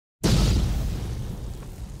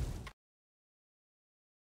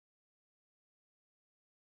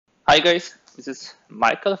Hi guys, this is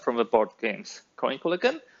Michael from the Board Games Chronicle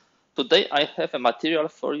again. Today I have a material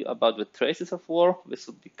for you about the Traces of War. This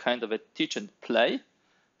will be kind of a teach and play.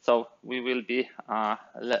 So we will be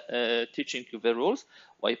teaching you the rules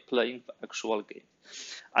while playing the actual game.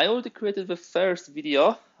 I already created the first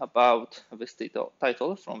video about this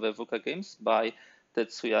title from the VUCA games by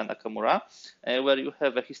Tetsuya Nakamura, where you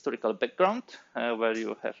have a historical background, where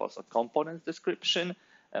you have also components description,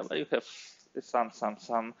 where you have some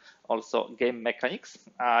also game mechanics.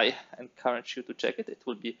 I encourage you to check it. It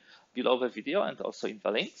will be below the video and also in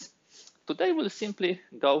the links. Today we'll simply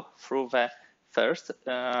go through the first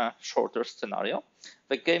shorter scenario.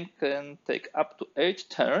 The game can take up to 8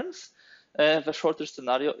 turns. The shorter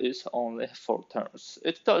scenario is only 4 turns.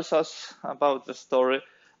 It tells us about the story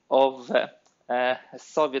of the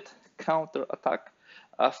Soviet counterattack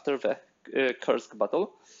after the Kursk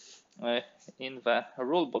battle. In the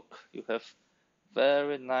rulebook, you have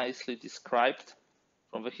very nicely described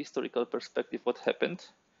from the historical perspective what happened.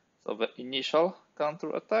 So the initial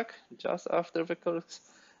counterattack just after the Kursk,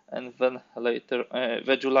 and then later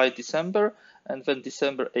the July-December, and then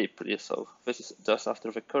December-April. So this is just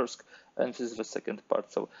after the Kursk, and this is the second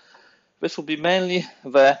part. So this will be mainly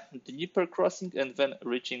the Dnieper crossing and then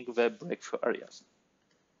reaching the breakthrough areas.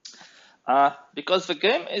 Because the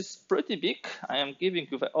game is pretty big, I am giving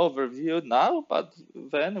you the overview now, but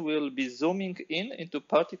then we'll be zooming into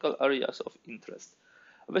particular areas of interest.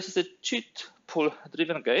 This is a cheat pool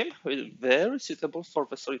driven game, very suitable for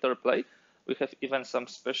the solitaire play. We have even some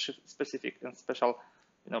specific and special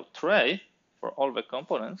tray for all the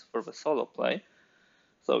components for the solo play.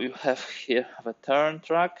 So you have here the turn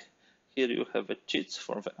track. Here you have the cheats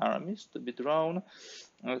for the armies to be drawn.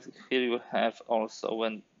 Here you have also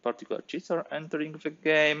when particular cheats are entering the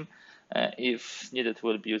game. If needed,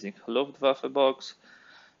 we'll be using Luftwaffe box,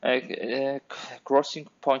 crossing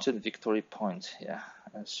points and victory points. Yeah,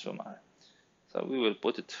 and summary. So we will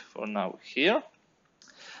put it for now here.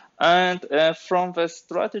 And from the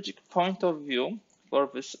strategic point of view, for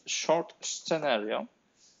this short scenario,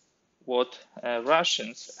 what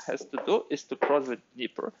Russians has to do is to cross the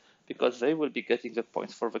Dnieper, because they will be getting the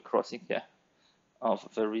points for the crossing of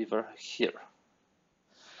the river here.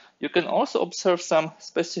 You can also observe some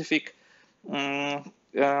specific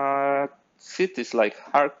cities like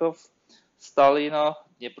Kharkov, Stalino,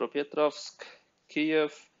 Dnipropetrovsk,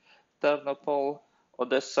 Kiev, Ternopil,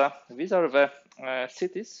 Odessa. These are the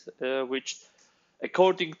cities which,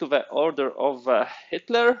 according to the order of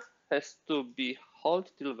Hitler, has to be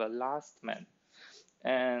held till the last man.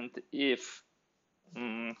 And if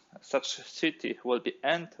such city will be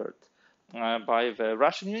entered by the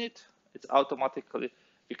Russian unit, it's automatically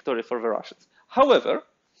victory for the Russians. However,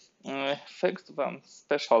 thanks to some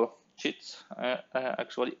special cheats,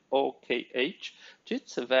 actually OKH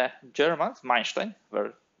cheats, the Germans, Manstein,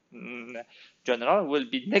 their general, will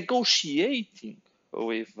be negotiating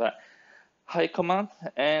with the high command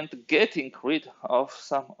and getting rid of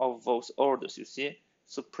some of those orders. You see,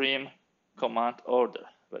 supreme command order.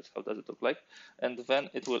 That's how does it look like, and then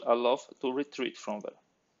it will allow to retreat from there.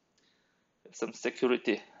 Some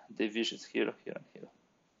security divisions here, here, and here.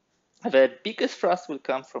 The biggest thrust will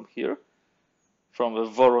come from here, from the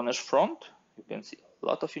Voronezh front. You can see a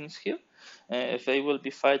lot of units here. They will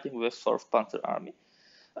be fighting with 4th Panzer Army.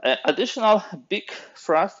 Additional big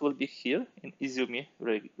thrust will be here in Iziumi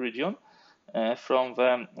region from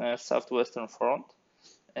the southwestern front.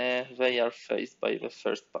 They are faced by the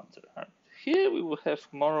 1st Panzer Army. Here we will have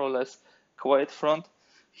more or less quiet front.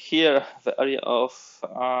 Here the area of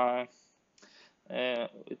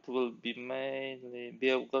it will be mainly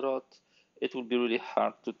Belgorod. It will be really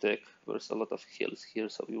hard to take. There's a lot of hills here,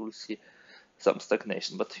 so you will see some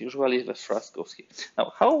stagnation, but usually the thrust goes here.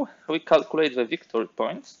 Now, how we calculate the victory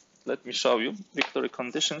points? Let me show you victory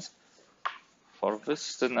conditions for this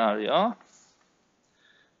scenario.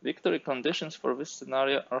 Victory conditions for this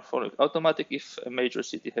scenario are following. Automatic if a major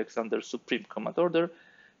city has under supreme command order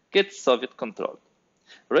gets Soviet controlled.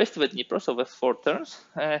 Raised to the Dnieper, so the 4 turns,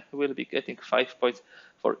 will be getting 5 points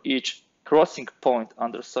for each crossing point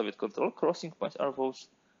under Soviet control. Crossing points are those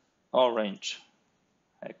orange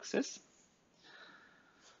axes.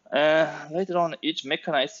 Later on, each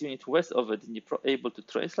mechanized unit west of the Dnieper able to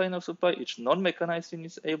trace line of supply, each non-mechanized unit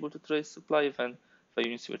is able to trace supply, then the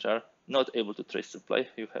units which are not able to trace supply,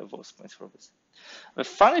 you have those points for this. The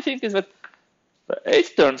funny thing is that the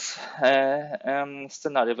 8 turns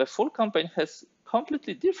scenario, the full campaign has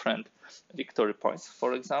completely different victory points.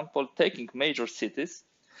 For example, taking major cities,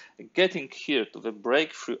 getting here to the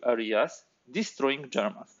breakthrough areas, destroying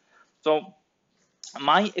Germans. So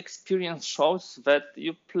my experience shows that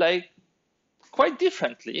you play quite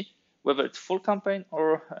differently, whether it's full campaign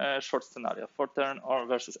or short scenario, 4-turn or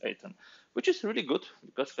versus 8-turn, which is really good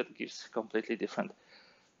because that gives completely different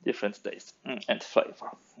taste and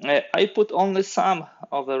flavor. I put only some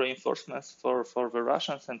of the reinforcements for the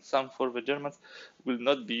Russians and some for the Germans. Will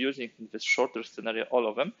not be using in this shorter scenario all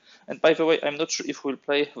of them. And by the way, I'm not sure if we'll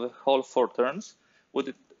play the whole 4 turns.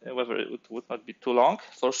 Whether it would not be too long.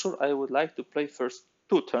 For sure, I would like to play first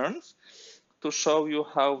 2 turns to show you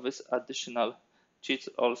how this additional cheats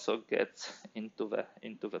also gets into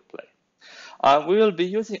the play. We will be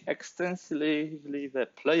using extensively the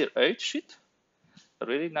player aid sheet,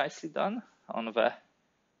 really nicely done on the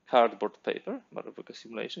cardboard paper, Maravika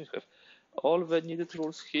simulation. You have all the needed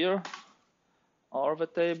rules here, all the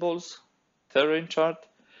tables, terrain chart,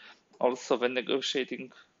 also the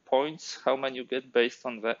negotiating points, how many you get based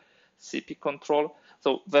on the CP control.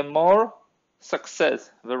 So the more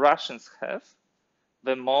success the Russians have,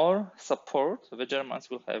 the more support the Germans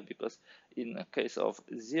will have, because in the case of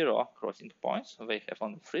 0 crossing points, they have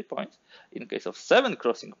only 3 points. In case of 7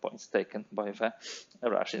 crossing points taken by the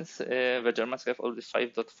Russians, the Germans have only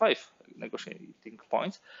 5.5 negotiating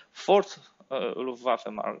points, 4 Luftwaffe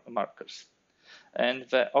markers. And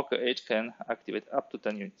the OKH can activate up to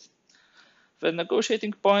 10 units. The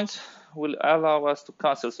negotiating points will allow us to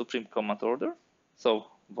cancel Supreme Command Order, so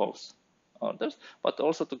those orders, but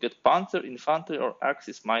also to get Panzer, Infantry, or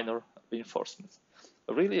Axis minor reinforcements.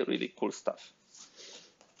 Really, really cool stuff.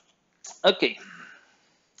 Okay.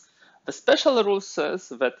 The special rule says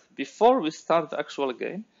that before we start the actual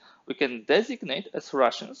game, we can designate as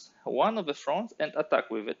Russians one of the fronts and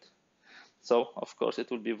attack with it. So, of course,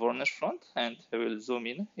 it will be Voronezh front, and I will zoom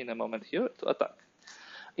in a moment here to attack.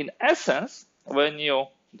 In essence, when you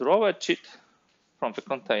draw a cheat from the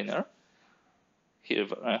container, here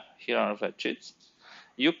are the cheats,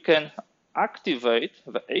 you can activate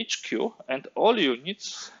the HQ and all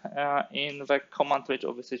units in the command range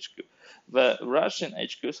of this HQ. The Russian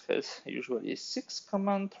HQs has usually 6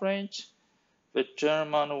 command range. The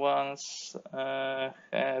German ones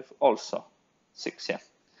have also 6, yeah.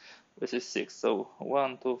 This is 6, so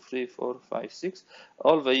 1, 2, 3, 4, 5, 6.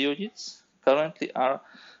 All the units currently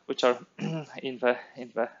which are in the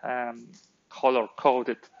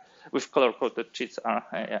color-coded, with color-coded cheats are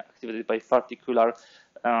activated by particular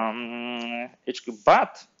HQ.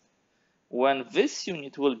 But when this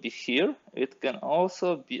unit will be here, it can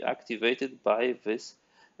also be activated by this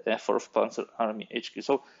 4th Panzer Army HQ.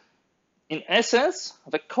 So in essence,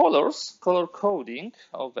 the color coding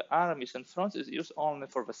of the armies and fronts is used only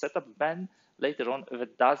for the setup. Then later on,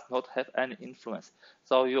 it does not have any influence.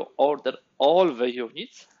 So you order all the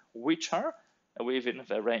units which are within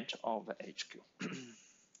the range of the HQ.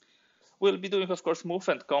 We'll be doing, of course, move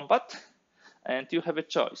and combat, and you have a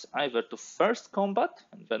choice either to first combat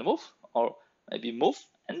and then move, or maybe move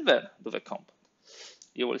and then do the combat.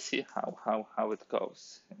 You will see how it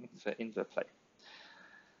goes in the play.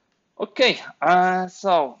 Okay,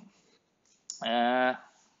 so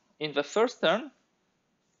in the first turn,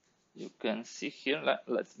 you can see here.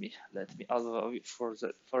 Let me allow you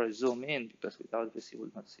for a zoom in, because without this you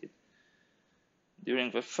will not see it.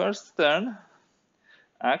 During the first turn,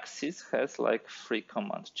 Axis has like 3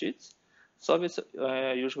 command cheats. Soviets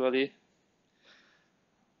usually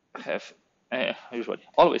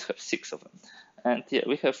always have 6 of them, and yeah,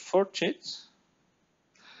 we have 4 cheats.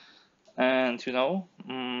 And you know,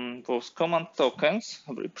 those command tokens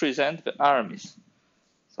represent the armies.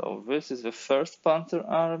 So this is the 1st Panzer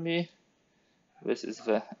Army, this is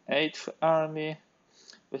the 8th Army,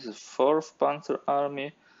 this is 4th Panzer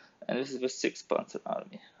Army, and this is the 6th Panzer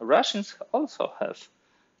Army. Russians also have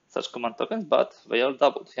such command tokens, but they are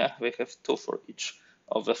doubled. Yeah, they have 2 for each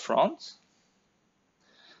of the fronts.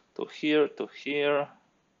 To here, to here,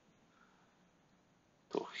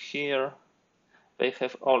 to here. They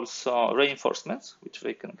have also reinforcements, which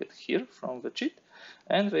they can get here from the cheat,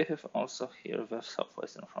 and they have also here the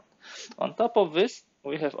southwestern front. On top of this,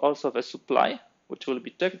 we have also the supply, which will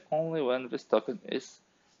be checked only when this token is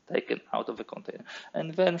taken out of the container.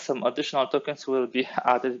 And then some additional tokens will be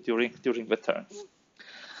added during the turns.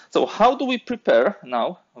 So how do we prepare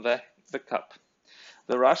now the cup?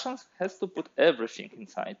 The Russians has to put everything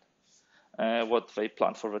inside what they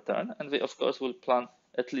plan for the turn, and they of course will plan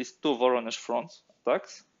at least 2 Voronezh front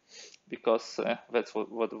attacks, because that's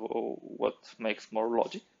what makes more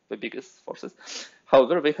logic, the biggest forces.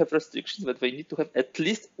 However, they have restrictions that they need to have at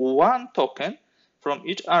least 1 token from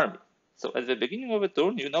each army. So at the beginning of the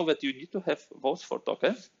turn, you know that you need to have those 4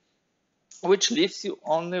 tokens, which leaves you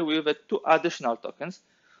only with the 2 additional tokens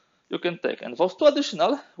you can take. And those 2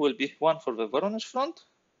 additional will be 1 for the Voronezh front,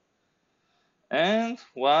 and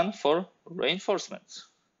 1 for reinforcements.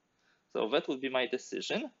 So that would be my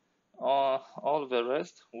decision. All the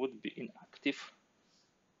rest would be inactive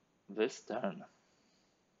this turn.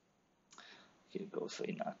 Here goes the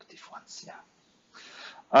inactive ones, yeah.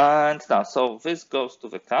 And now, so this goes to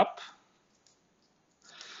the cup.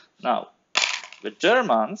 Now, the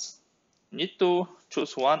Germans need to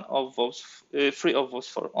choose one of those, 3 of those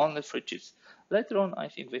 4, only 3 chiefs. Later on, I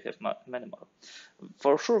think they have many more.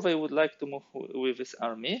 For sure, they would like to move with this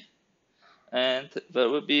army, and there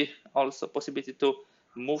will be also possibility to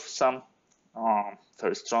move some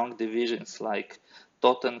very strong divisions like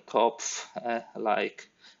Totenkopf, like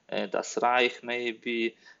Das Reich,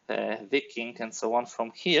 maybe Viking, and so on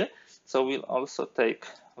from here. So we'll also take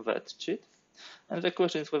that cheat. And the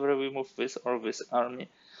question is whether we move this or this army.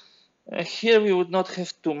 Here we would not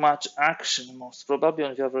have too much action, most probably.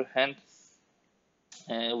 On the other hand,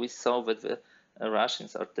 we saw that the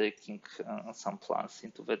Russians are taking some plans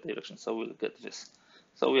into that direction, so we'll get this.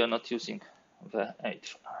 So we are not using the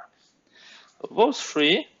 8th army. Those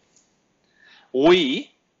 3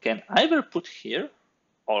 we can either put here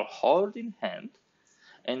or hold in hand,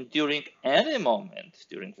 and during any moment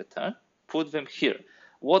during the turn, put them here.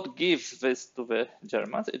 What gives this to the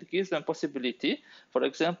Germans? It gives them possibility, for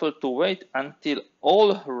example, to wait until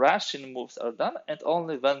all Russian moves are done and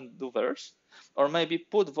only then do theirs, or maybe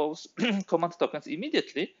put those command tokens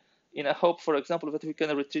immediately in a hope, for example, that we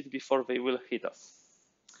can retreat before they will hit us.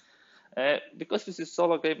 Because this is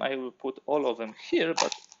solo game, I will put all of them here,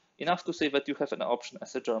 but enough to say that you have an option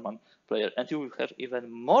as a German player, and you will have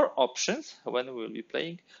even more options when we will be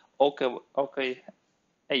playing OKH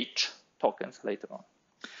tokens later on.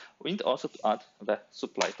 We need also to add the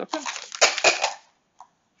supply token.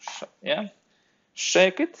 Yeah,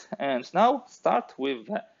 shake it, and now start with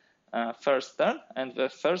the first turn, and the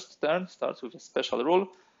first turn starts with a special rule.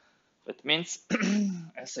 That means,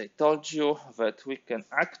 as I told you, that we can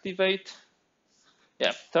activate,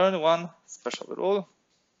 turn 1 special rule.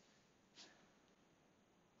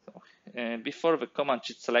 So, before the command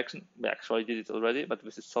cheat selection, we actually did it already, but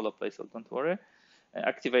this is solo play, so don't worry.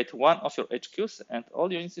 Activate 1 of your HQs and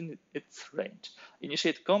all units in its range.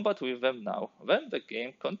 Initiate combat with them now. Then the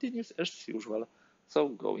game continues as usual, so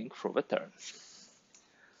going through the turns.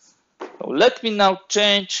 So let me now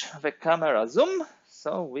change the camera zoom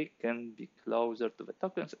so we can be closer to the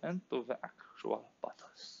tokens and to the actual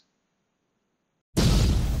battles.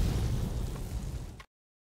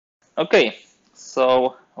 Okay,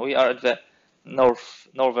 so we are at the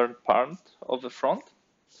northern part of the front.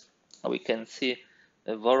 We can see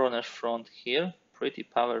the Voronezh front here, pretty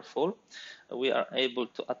powerful. We are able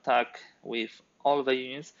to attack with all the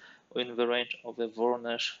units in the range of the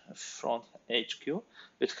Voronezh front HQ,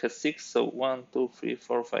 which has 6, so 1, 2, 3,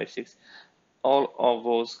 4, 5, 6. All of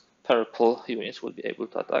those purple units will be able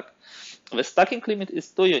to attack. The stacking limit is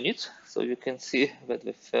 2 units, so you can see that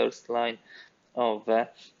the first line of the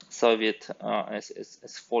Soviet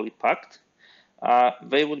is fully packed.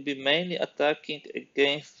 They will be mainly attacking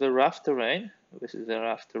against the rough terrain. This is the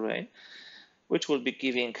rough terrain, which will be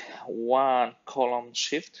giving 1 column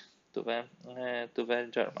shift to the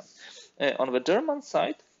Germans. On the German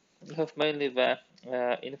side, you have mainly the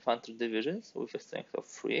infantry divisions with a strength of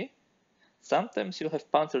 3. Sometimes you have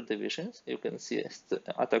panzer divisions. You can see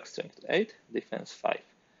attack strength 8, defense 5.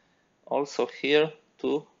 Also here,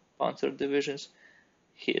 2 panzer divisions.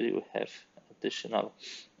 Here you have additional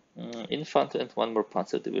infantry and 1 more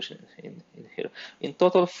panzer division in here. In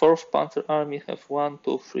total, 4th Panzer Army have 1,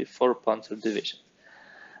 2, 3, 4 panzer divisions.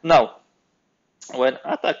 Now, when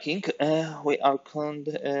attacking, we're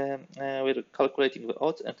calculating the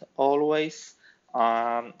odds and always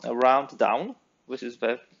round down. This is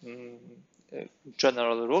the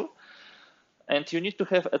general rule. And you need to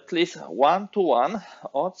have at least 1-to-1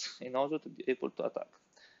 odds in order to be able to attack.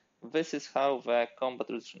 This is how the combat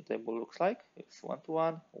resolution table looks like. It's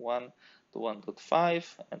 1-to-1, 1 to 1.5,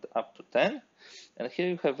 and up to 10. And here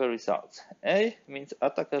you have the results. A means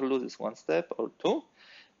attacker loses 1 step or 2.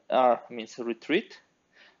 R means retreat.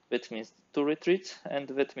 That means 2 retreats, and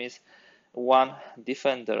that means 1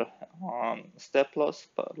 defender step loss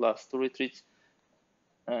plus 2 retreats,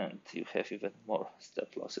 and you have even more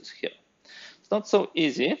step losses here. It's not so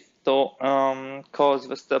easy to cause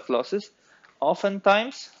the step losses.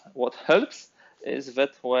 Oftentimes, what helps is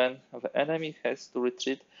that when the enemy has to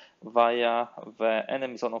retreat via the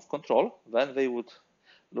enemy zone of control, then they would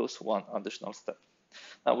lose 1 additional step.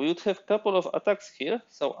 Now, we would have a couple of attacks here,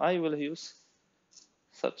 so I will use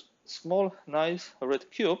such small, nice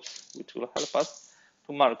red cubes, which will help us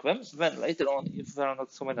to mark them. Then later on, if there are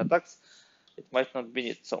not so many attacks, it might not be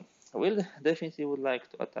needed. So we'll definitely would like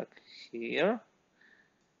to attack here,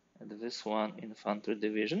 and this one infantry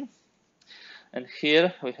division. And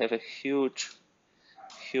here we have a huge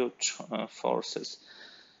forces.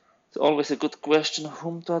 It's always a good question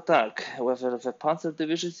whom to attack, whether the panzer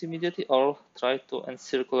divisions immediately or try to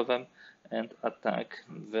encircle them and attack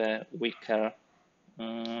the weaker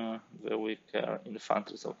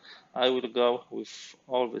infantry. So I will go with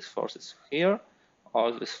all these forces here,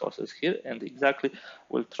 all these forces here, and exactly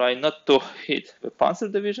will try not to hit the panzer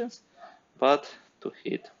divisions, but to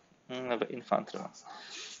hit the infantry ones.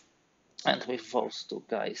 And with those two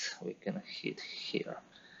guys, we can hit here.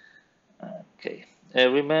 Okay.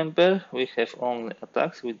 Remember, we have only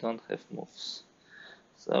attacks, we don't have moves.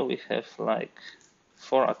 So we have like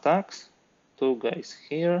 4 attacks, 2 guys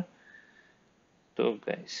here, 2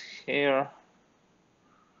 guys here,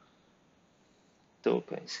 2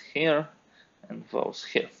 guys here, and those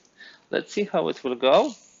here. Let's see how it will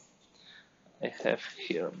go. I have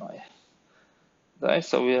here my die,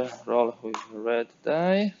 so we'll roll with red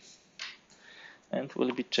die, and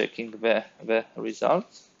we'll be checking the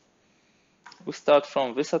results. We start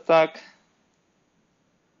from this attack.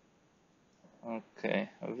 Okay,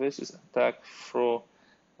 this is attack through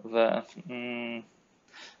the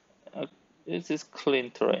this is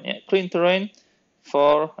clean terrain. Yeah, clean terrain.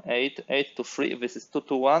 4, 8, 8 to 3. This is 2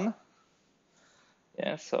 to 1.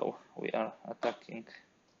 Yeah, so we are attacking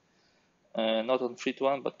not on 3 to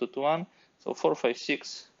 1, but 2 to 1. So 4, 5,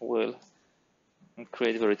 6 will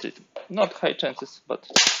create the retreat. Not high chances, but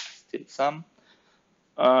still some.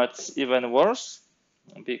 It's even worse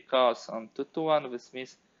because on 2 to 1, this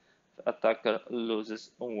means the attacker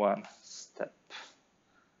loses 1 step.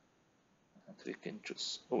 And we can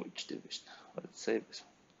choose which division. Let's say this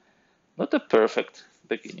one. Not a perfect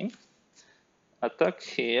beginning. Attack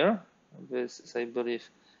here. This is, I believe,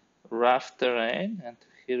 rough terrain, and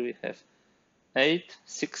here we have 8,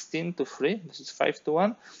 16 to 3. This is 5 to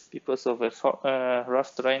 1 because of a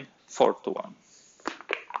rough terrain 4 to 1.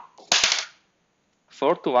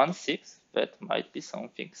 4 to 1, 6. That might be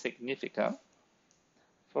something significant.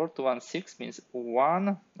 4 to 1, 6 means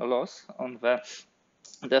 1 loss on the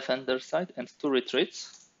defender side and 2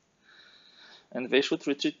 retreats. And they should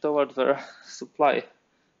retreat toward their supply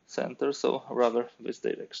center, so rather this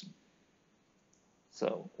direction.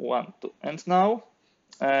 So 1, 2. And now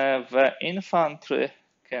the infantry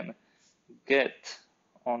can get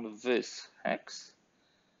on this hex.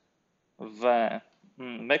 The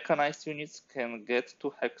mechanized units can get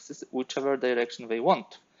to hexes whichever direction they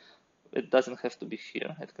want. It doesn't have to be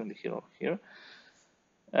here, it can be here or here.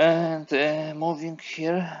 And moving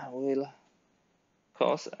here will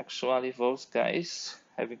cause actually those guys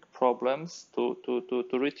having problems to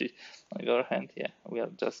retreat. On the other hand, yeah, we are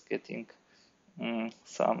just getting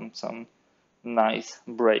some nice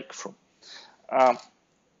breakthrough.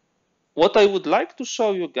 What I would like to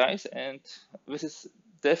show you guys, and this is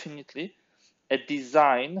definitely a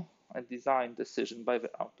design decision by the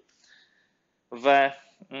author.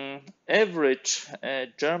 The average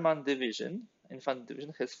German division, infantry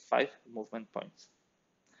division, has 5 movement points.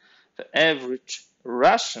 The average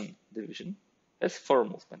Russian division has 4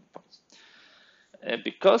 movement points.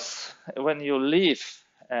 Because when you leave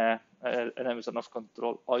enemy zone of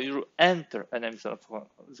control or you enter enemy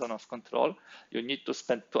zone of control, you need to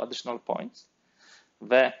spend 2 additional points.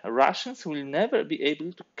 The Russians will never be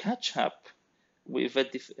able to catch up with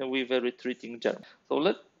a retreating German. So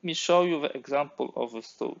let me show you the example of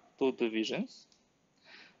these two divisions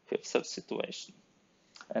with such situation.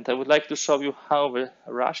 And I would like to show you how the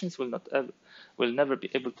Russians will never be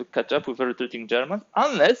able to catch up with the retreating Germans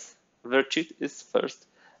unless their cheat is first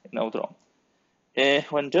drawn.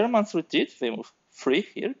 When Germans retreat, they move 3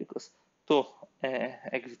 here because 2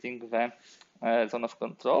 exiting the zone of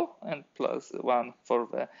control and plus 1 for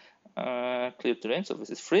the clear terrain. So this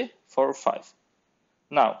is 3, 4, 5.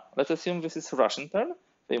 Now let's assume this is Russian turn.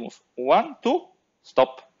 They move 1, 2,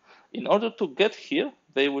 stop. In order to get here,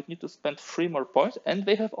 they would need to spend 3 more points, and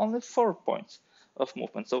they have only 4 points of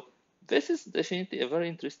movement. So this is definitely a very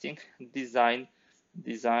interesting design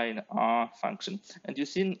function. And you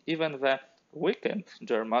see, even the weakened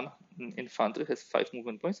German infantry has 5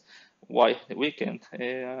 movement points, while the weakened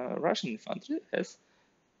Russian infantry has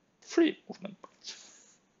 3 movement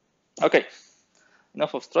points. Okay,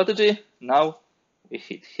 enough of strategy. Now we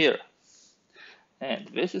hit here. And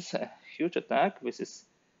this is a huge attack. This is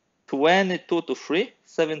 22 to 3,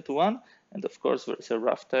 7 to 1, and of course there is a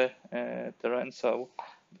rough terrain, so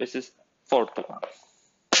this is 4 to 1.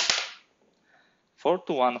 4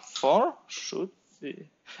 to 1, 4 should be,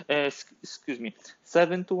 excuse me,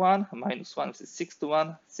 7 to 1, minus 1, this is 6 to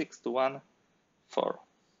 1, 6 to 1, 4.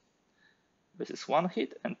 This is 1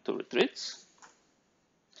 hit and 2 retreats.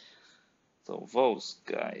 So those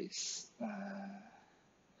guys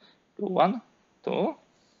do 1, 2.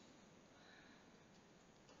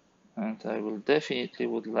 And I will definitely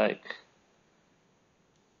would like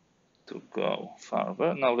to go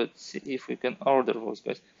further. Now let's see if we can order those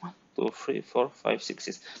guys. 1, 2, 3, 4, 5, 6,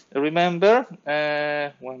 6. Remember,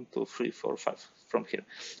 1, 2, 3, 4, 5 from here.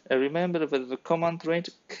 Remember that the command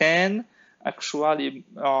range can actually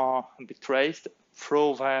be traced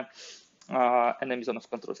through the enemy zone of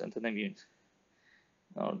control and enemy units.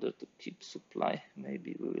 In order to keep supply,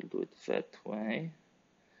 maybe we will do it that way.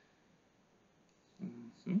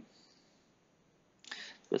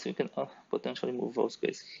 Because we can potentially move those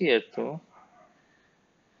guys here too.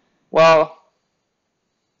 Well,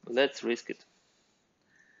 let's risk it.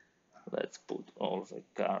 Let's put all the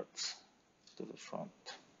guards to the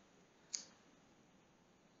front.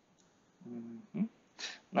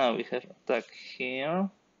 Now we have attack here.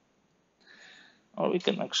 Or we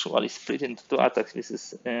can actually split into 2 attacks. This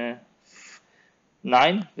is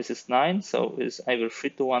 9. This is 9. So it's either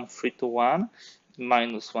 3-1, 3-1.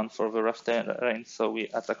 -1 for the rough terrain, so we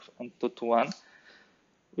attack on 2-1,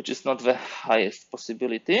 which is not the highest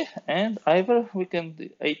possibility. And either we can do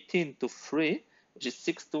 18-3, which is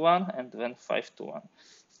 6-1, and then 5-1.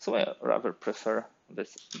 So I rather prefer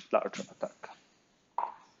this larger attack.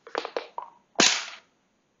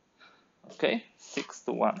 Okay,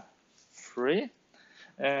 6-1, 3.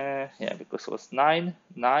 Yeah, because it was 9,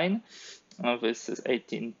 9. This is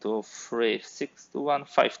 18-3, 6-1,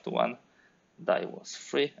 5-1. Die was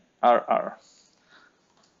 3, RR.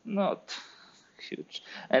 Not huge.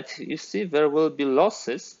 And you see there will be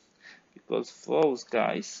losses because those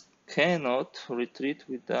guys cannot retreat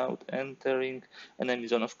without entering enemy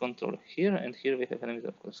zone of control here, and here we have enemy zone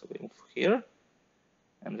of control. So they move here,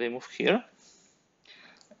 and they move here,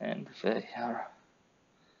 and they are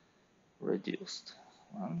reduced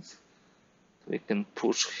once. We can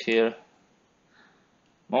push here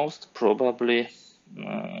most probably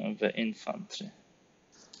the infantry.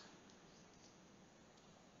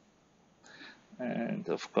 And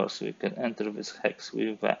of course we can enter this hex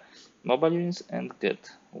with the mobile units and get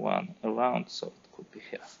one around, so it could be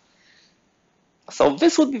here. So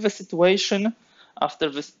this would be the situation after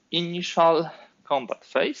this initial combat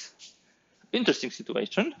phase. Interesting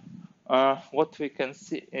situation. What we can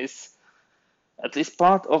see is at least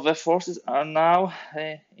part of the forces are now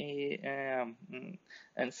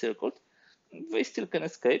encircled. They still can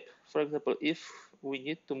escape. For example, if we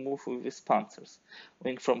need to move with these panzers,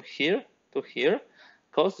 going from here to here,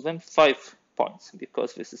 cost them 5 points,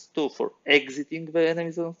 because this is 2 for exiting the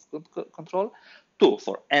enemy zone of control, 2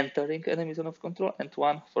 for entering enemy zone of control, and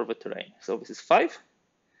 1 for the terrain. So this is 5,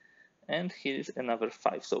 and here is another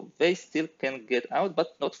 5. So they still can get out,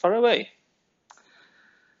 but not far away.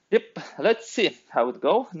 Yep, let's see how it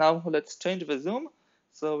goes. Now let's change the zoom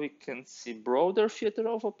so we can see broader theater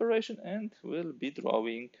of operation, and we'll be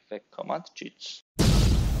drawing the command sheets.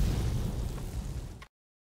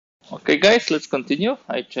 Okay guys, let's continue.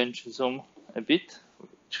 I changed zoom a bit,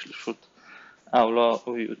 which should allow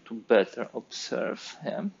you to better observe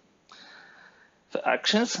the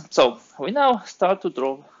actions. So we now start to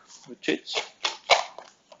draw the sheets,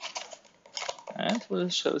 and we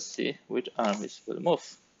shall see which armies will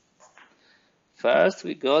move. First,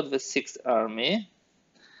 we got the 6th army,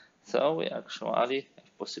 so we actually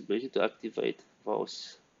have possibility to activate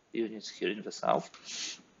those units here in the south.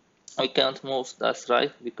 We can't move, that's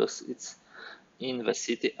right, because it's in the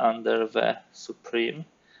city under the supreme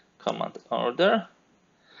command order.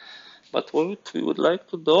 But what we would like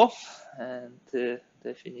to do, and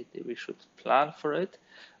definitely we should plan for it,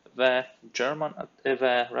 the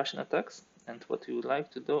Russian attacks, and what we would like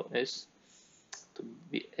to do is to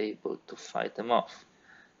be able to fight them off.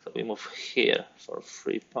 So we move here for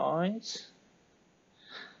 3 points.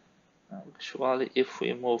 Actually, if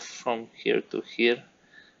we move from here to here,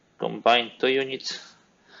 combine 2 units,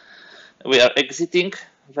 we are exiting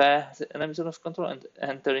the enemy zone of control and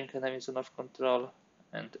entering enemy zone of control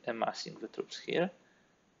and amassing the troops here.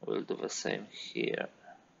 We'll do the same here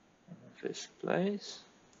in this place.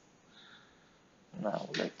 Now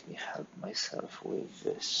let me help myself with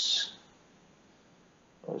this.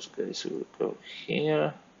 Those guys will go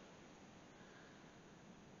here.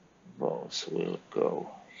 Those will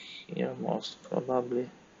go here most probably,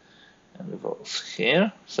 and those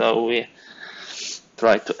here. So we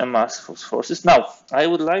try to amass those forces. Now I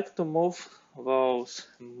would like to move those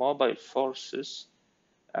mobile forces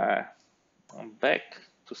back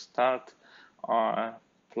to start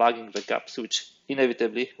plugging the gaps, which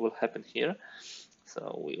inevitably will happen here.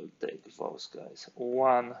 So we'll take those guys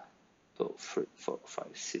 1, 2, 3, 4, 5,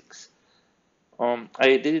 6.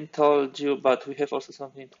 I didn't told you, but we have also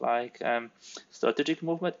something like strategic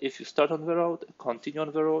movement. If you start on the road, continue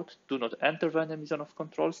on the road, do not enter the enemy zone of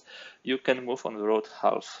controls, you can move on the road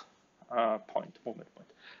half movement point.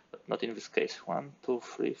 But not in this case. 1, 2,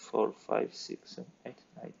 3, 4, 5, 6, 7, 8,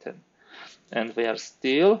 9, 10. And they are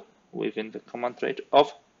still within the command range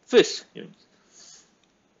of this unit.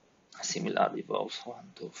 Similarly, those 1,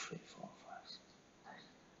 2, 3, 4, 5, 6,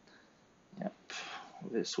 9. Yep.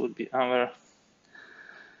 This would be our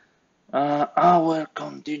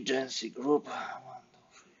contingency group. 1, 2,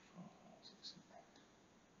 3, 4, 5, 6,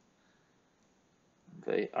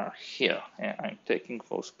 7, 8. They are here. Yeah, I'm taking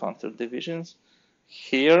those Panther divisions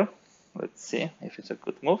here. Let's see if it's a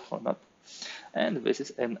good move or not. And this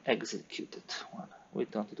is an executed one. We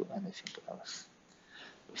don't do anything else.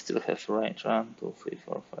 We still have range. 1, 2, 3,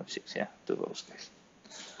 4, 5, 6. Yeah, to those guys.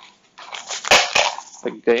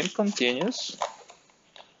 The game continues.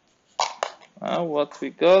 What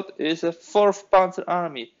we got is a 4th Panzer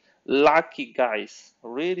Army. Lucky guys,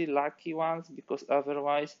 really lucky ones, because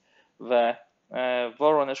otherwise the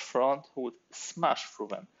Voronezh front would smash through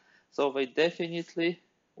them. So they definitely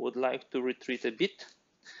would like to retreat a bit,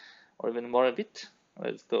 or even more a bit.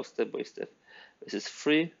 Let's go step by step. This is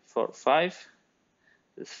 3, 4, 5.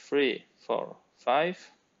 This is 3, 4,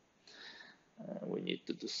 5. We need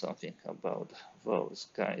to do something about those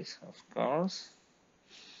guys, of course.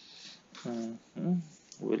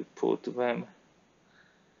 We'll put them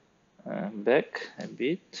back a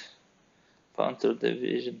bit. Panther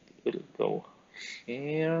division will go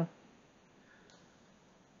here.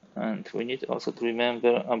 And we need also to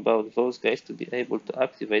remember about those guys to be able to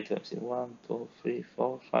activate them. 1, 2, 3,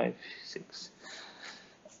 4, 5, 6.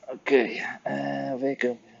 Okay, they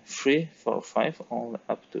go 3, 4, 5, only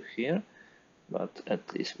up to here. But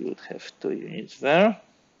at least we would have 2 units there.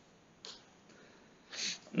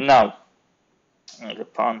 Now, the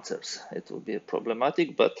Panzers, it will be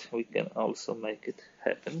problematic, but we can also make it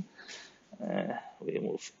happen. We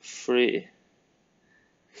move 3,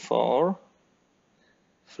 4,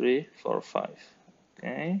 3, 4, 5.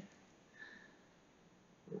 Okay.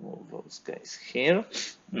 We move those guys here.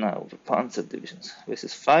 Now the Panzer divisions. This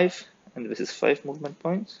is 5, and this is 5 movement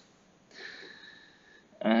points.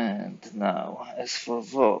 And now, as for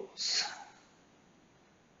those,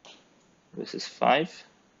 this is 5.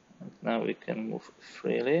 And now we can move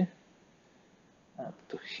freely up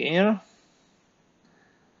to here.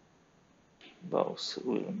 Those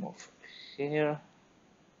will move here.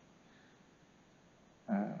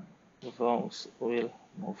 And those will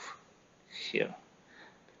move here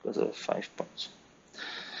because of 5 points.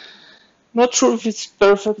 Not sure if it's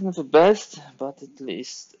perfect and the best, but at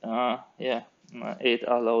least, yeah, it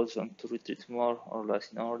allows them to retreat more or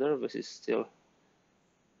less in order. This is still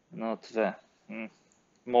not the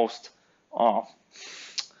most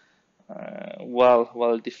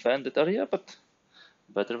well defended area, but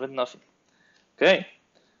better than nothing. Okay,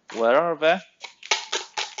 where are the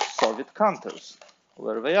Soviet counters?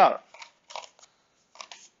 Where they are?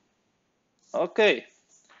 Okay,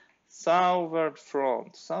 southern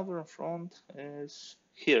front. Southern front is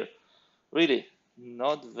here. Really,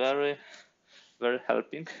 not very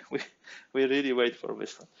helping. We really wait for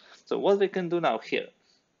this one. So what we can do now here?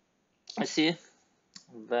 I see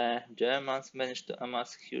the Germans managed to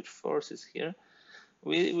amass huge forces here.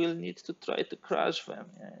 We will need to try to crush them.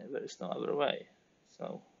 There is no other way.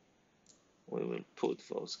 So we will put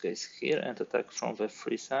those guys here and attack from the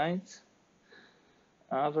 3 sides.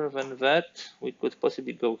 Other than that, we could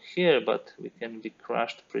possibly go here, but we can be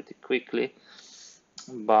crushed pretty quickly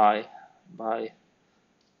by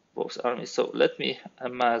both armies. So let me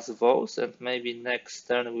amass those, and maybe next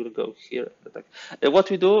turn we'll go here and attack. What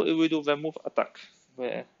we do the move attack.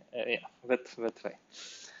 Yeah, that way.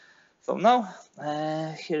 So now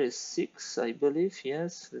here is 6, I believe.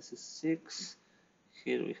 Yes, this is 6.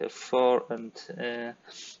 Here we have 4 and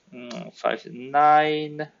 5,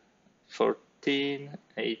 9, 14,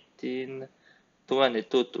 18,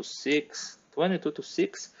 22 to 6. 22 to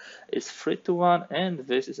 6 is 3 to 1, and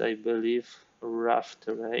this is, I believe, rough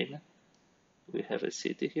terrain. We have a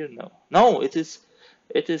city here. No, it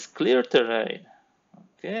is clear terrain.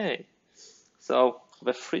 Okay, so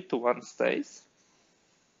the 3 to 1 stays.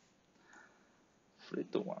 3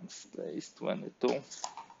 to 1 stays. 22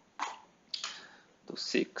 to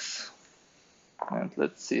 6, and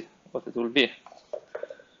let's see what it will be.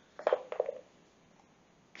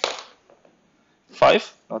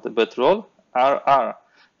 5, not a bad roll. RR,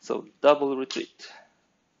 so double retreat.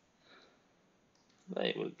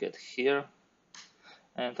 They will get here.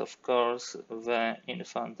 And of course, the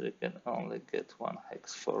infantry can only get 1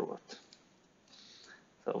 hex forward.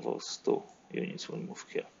 So those 2 units will move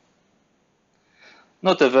here.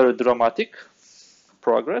 Not a very dramatic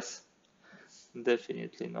progress.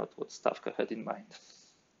 Definitely not what Stavka had in mind.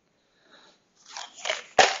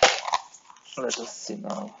 Let us see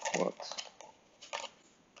now what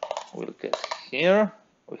we'll get here.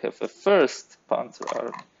 We have a first Panzer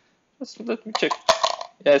army. Just let me check.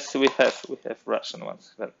 Yes, we have Russian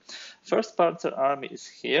ones. Well, first Panzer army is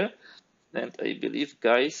here, and I believe,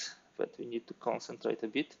 guys, that we need to concentrate a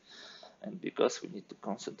bit. And because we need to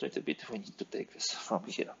concentrate a bit, we need to take this from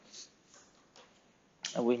here.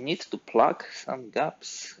 And we need to plug some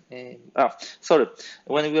gaps in. Sorry,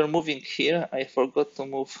 when we are moving here, I forgot to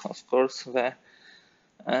move, of course, the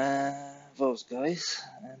those guys,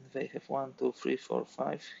 and they have 1, 2, 3, 4,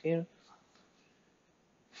 5 here.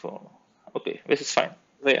 4. Okay, this is fine.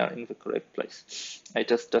 They are in the correct place. I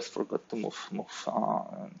just forgot to move the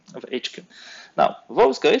HQ. Now,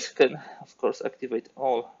 those guys can, of course, activate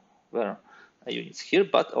all their units here,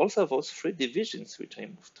 but also those 3 divisions which I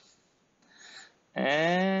moved.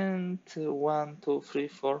 And 1, 2, 3,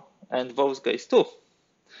 4, and those guys too.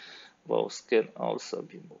 Those can also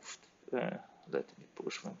be moved. Let me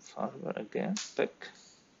push them further again, back.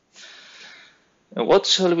 What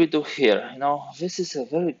shall we do here? You know, this is a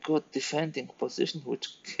very good defending position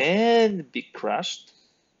which can be crushed.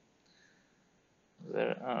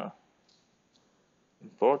 There are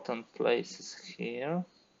important places here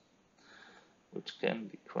which can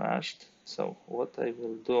be crushed. So what I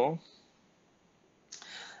will do,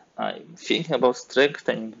 I'm thinking about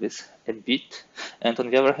strengthening this a bit, and on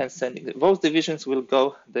the other hand, sending those divisions will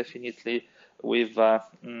go definitely with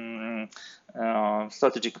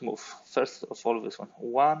strategic move. First of all, this one.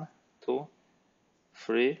 1, 2,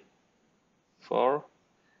 3, 4,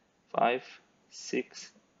 5,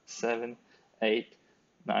 6, 7, 8,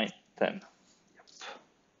 9, 10. Yep.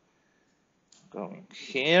 Going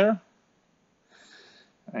here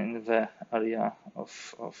in the area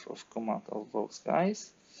of command of those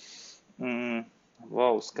guys.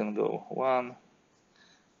 Those can go 1,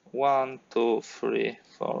 1, 2, 3,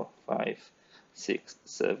 4, 5, 6,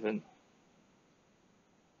 7,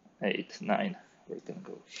 8, 9. We can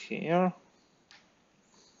go here.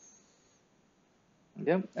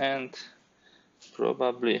 Yep, and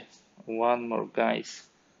probably one more guys.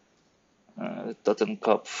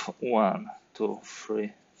 Totenkopf 1, 2,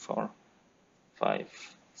 3, 4,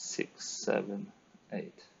 5, 6, 7,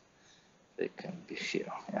 8. They can be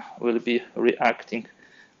here. Yeah, we'll be reacting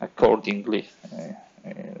accordingly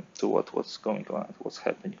to what's going on, what's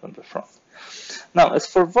happening on the front. Now, as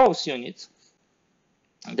for those units,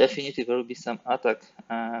 definitely there will be some attack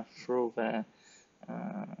through the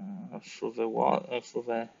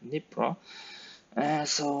Dnipro.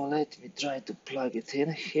 So let me try to plug it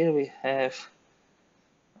in. Here we have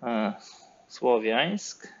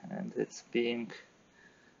Sloviansk, and it's being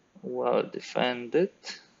well defended.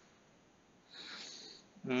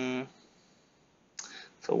 So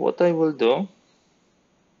what I will do,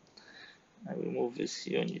 I will move this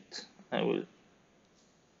unit. I will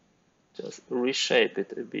just reshape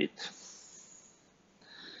it a bit.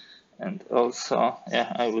 And also,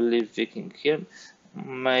 yeah, I will leave Viking here.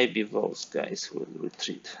 Maybe those guys will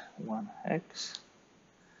retreat 1 hex.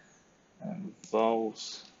 And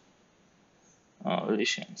those,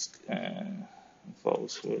 Lysychansk,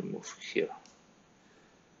 those will move here.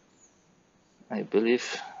 I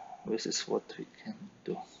believe this is what we can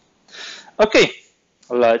do. Okay,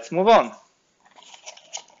 let's move on.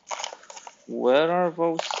 Where are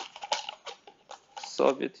those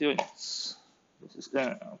Soviet units? This is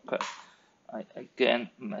okay. I again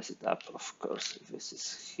mess it up, of course. This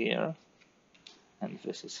is here, and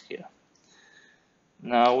this is here.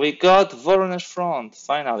 Now we got Voronezh front,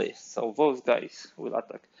 finally. So those guys will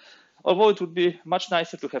attack. Although it would be much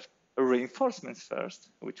nicer to have reinforcements first,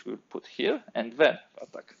 which we'll put here, and then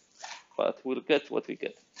attack. But we'll get what we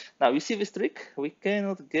get. Now you see this trick? We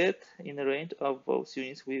cannot get in range of those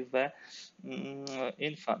units with the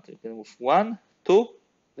infantry. We can move 1, 2,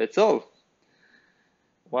 that's all.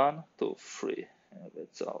 1, 2, 3,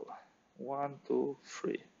 that's all. 1, 2,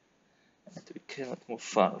 3, and we cannot move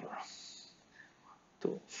further.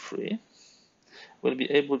 2, 3. We'll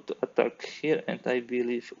be able to attack here, and I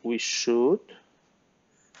believe we should.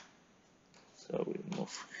 So we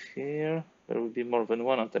move here. There will be more than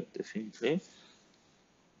one attack, definitely.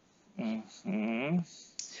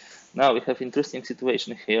 Now we have interesting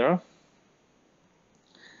situation here.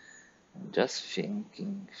 Just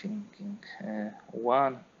thinking.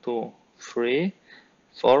 1, 2, 3,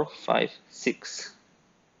 4, 5, 6.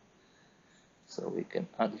 So we can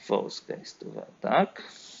add those guys to the attack.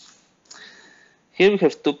 Here we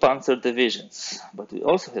have 2 panzer divisions, but we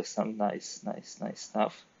also have some nice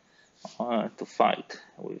stuff to fight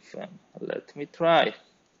with them. Let me try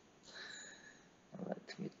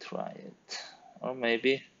it, or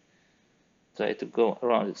maybe try to go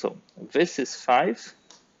around it. So this is 5.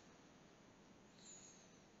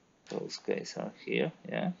 Those guys are here,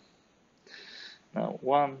 yeah. Now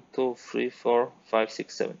 1, 2, 3, 4, 5,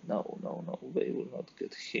 6, 7. No, they will not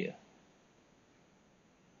get here.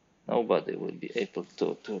 Nobody will be able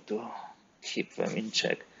to keep them in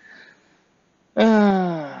check.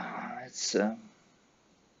 It's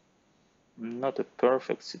not a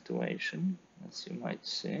perfect situation, as you might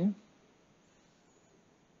see.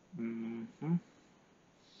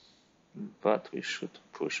 But we should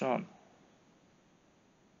push on.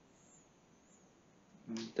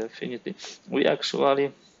 Definitely. We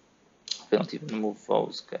actually cannot even move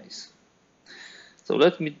those guys. So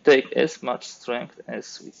let me take as much strength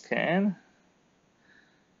as we can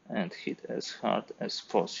and hit as hard as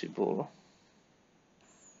possible.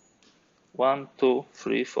 1, 2,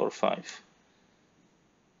 3, 4, 5.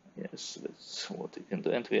 Yes, that's what we can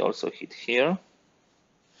do. And we also hit here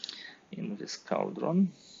in this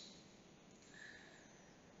cauldron.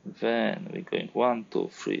 Then we're going 1, 2,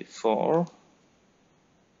 3, 4.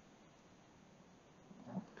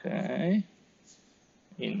 Okay.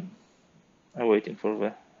 I'm waiting for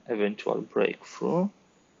the eventual breakthrough.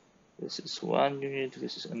 This is 1 unit,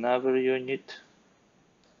 this is another unit.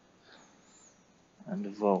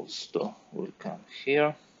 And those 2 will come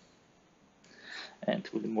here. And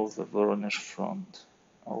we'll move the Voronezh front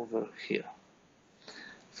over here.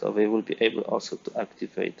 So they will be able also to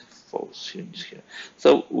activate those units here.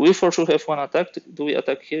 So we for sure have 1 attack. Do we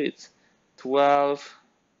attack here? It's 12.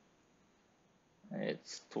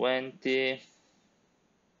 It's 20.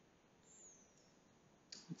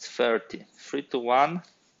 It's 30. 3 to 1.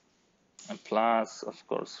 And plus, of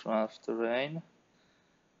course, rough terrain.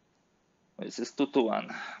 This is 2 to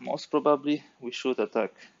 1. Most probably we should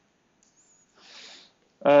attack.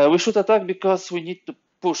 We should attack because we need to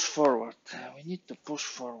push forward. We need to push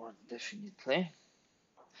forward, definitely.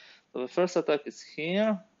 So the first attack is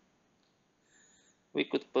here. We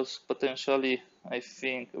could potentially, I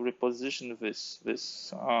think, reposition this.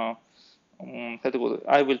 I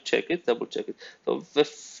will check it, double check it. So the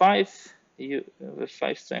 5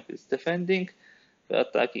 strength is defending. The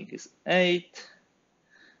attacking is 8,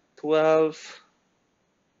 12,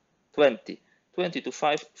 20. 20 to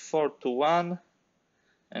 5, 4 to 1.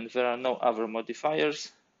 And there are no other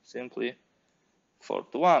modifiers, simply 4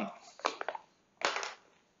 to 1.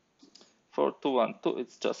 4 to 1, 2,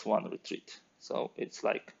 it's just 1 retreat. So it's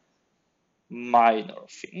like minor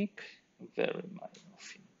thing, very minor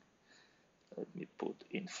thing. Let me put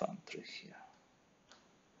infantry here.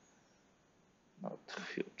 Not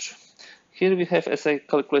huge. Here we have, as I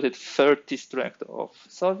calculated, 30 strength of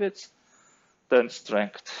Soviets, 10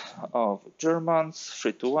 strength of Germans,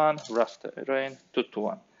 3 to 1, rough terrain, 2 to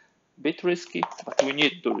 1. Bit risky, but we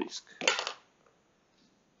need to risk.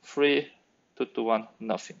 3, 2 to 1,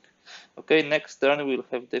 nothing. Okay, next turn we'll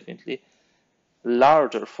have definitely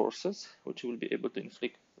larger forces, which will be able to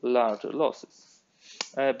inflict larger losses.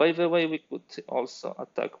 By the way, we could also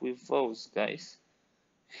attack with those guys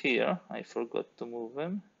here. I forgot to move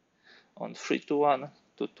them on 3 to 1,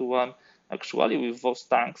 2 to 1. Actually, with those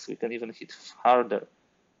tanks, we can even hit harder.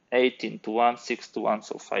 18 to 1, 6 to 1,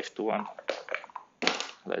 so 5 to 1.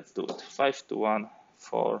 Let's do it. 5 to 1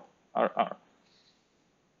 for RR.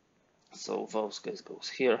 So those guys goes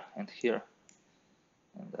here and here,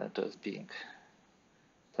 and that is being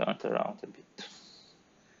turned around a bit.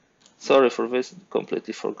 Sorry for this,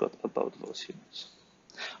 completely forgot about those units.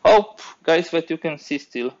 Hope, guys, that you can see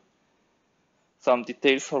still some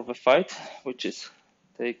details of the fight, which is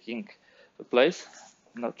taking the place.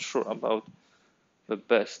 Not sure about the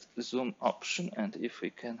best zoom option and if we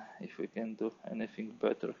can do anything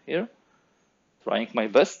better here. Trying my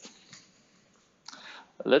best.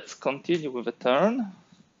 Let's continue with the turn.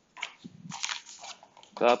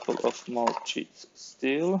 Couple of more cheats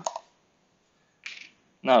still.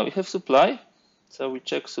 Now we have supply, so we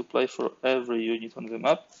check supply for every unit on the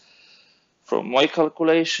map. From my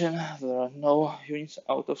calculation, there are no units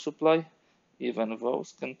out of supply. Even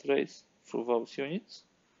those can trace through those units.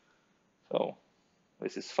 So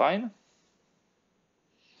this is fine.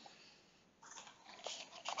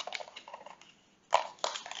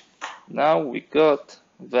 Now we got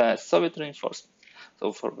the Soviet reinforcement.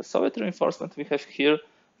 So for the Soviet reinforcement, we have here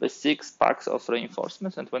the 6 packs of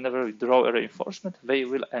reinforcements, and whenever we draw a reinforcement, they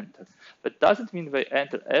will enter. That doesn't mean they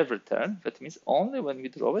enter every turn. That means only when we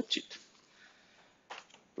draw a cheat.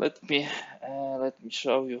 Let me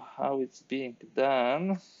show you how it's being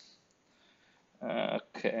done.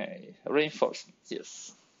 Okay, reinforcements.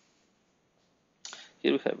 Yes,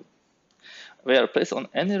 here we have it. They are placed on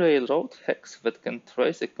any railroad hex that can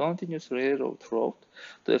trace a continuous railroad route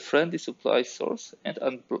to a friendly supply source and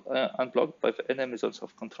unblocked by the enemy zones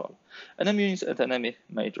of control, enemy units and enemy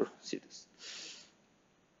major cities.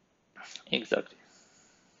 Exactly.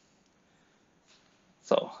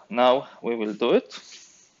 So now we will do it.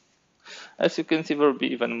 As you can see, there will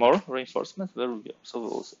be even more reinforcements. There will be also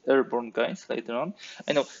those airborne guys later on.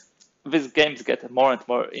 I know these games get more and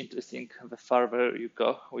more interesting the farther you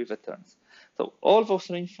go with the turns. So all those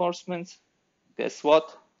reinforcements, guess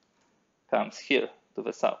what, comes here to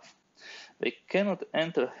the south. They cannot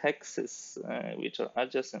enter hexes which are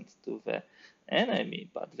adjacent to the enemy,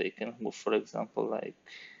 but they can move, for example, like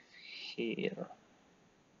here.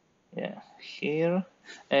 Yeah, here.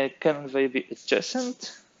 Can they be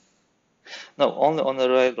adjacent? No, only on the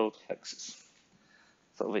railroad hexes.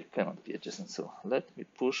 So they cannot be adjacent. So let me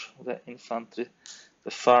push the infantry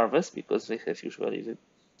the farthest because they have usually the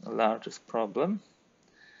largest problem.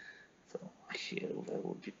 So here there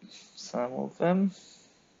will be some of them.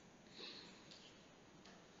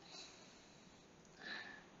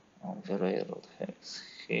 On the railroad hex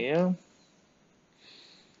here.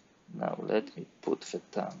 Now let me put the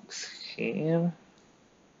tanks here.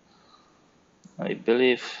 I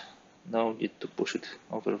believe no need to push it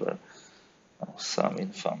over there. Now some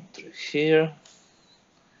infantry here.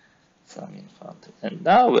 Some infantry. And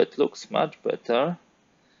now it looks much better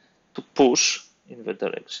to push in the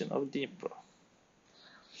direction of Dnipro.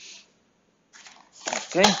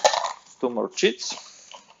 Okay, 2 more cheats.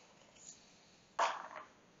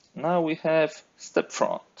 Now we have step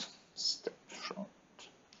front. Step front.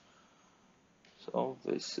 So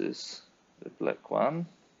this is the black one.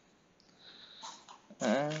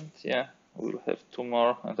 And yeah, we'll have 2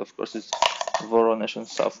 more. And of course, it's Voronezh and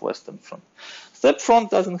southwestern front. Step front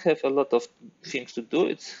doesn't have a lot of things to do.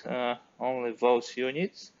 It's only those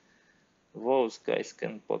units. Those guys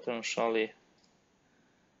can potentially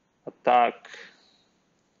attack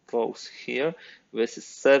those here. This is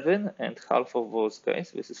 7 and half of those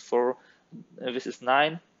guys. This is 4. This is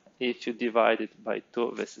 9. If you divide it by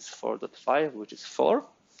 2, this is 4.5, which is 4.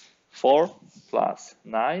 4 plus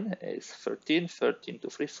 9 is 13. 13 to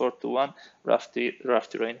 3, 4 to 1. Rough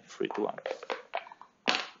terrain, 3 to 1.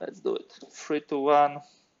 Let's do it. 3 to 1.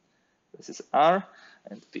 This is R.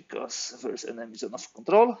 And because there's enemy zone of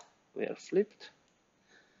control, we are flipped.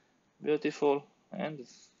 Beautiful. And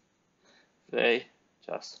they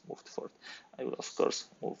just moved forward. I will, of course,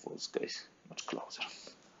 move those guys much closer.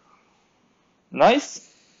 Nice.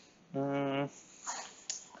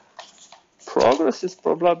 Progress is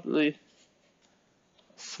probably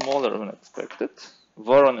smaller than expected.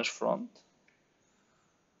 Voronezh front.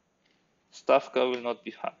 Stavka will not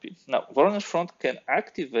be happy. Now, Voronezh front can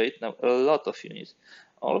activate now a lot of units.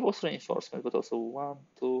 All those reinforcements, but also 1,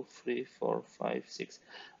 2, 3, 4, 5, 6.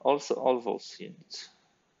 Also all those units.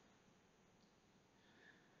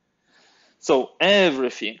 So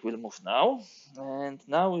everything will move now, and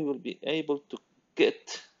now we will be able to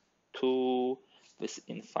get to this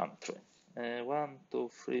infantry. 1, 2,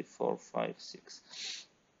 3, 4, 5, 6.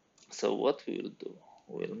 So what we will do,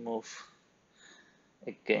 we'll move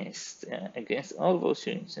against all those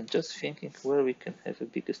units and just thinking where we can have the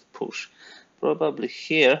biggest push. Probably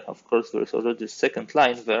here, of course, there is already a second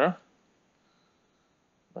line there,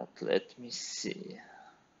 but let me see.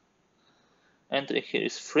 Entering here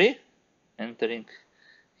is 3. Entering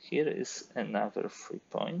here is another 3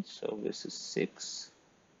 points, so this is 6.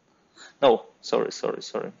 No, sorry.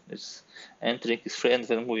 It's entering is 3 and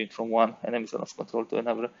then moving from one enemy zone of control to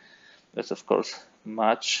another. That's of course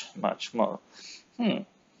much more. Here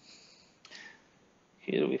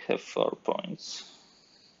we have 4 points.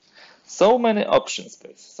 So many options,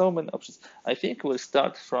 guys. So many options. I think we'll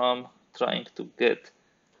start from trying to get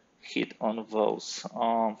hit on those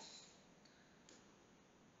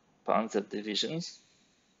panzer divisions.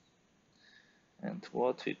 And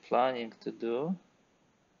what we're planning to do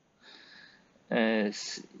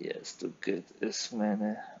is, yes, to get as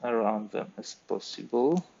many around them as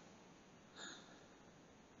possible.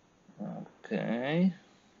 Okay.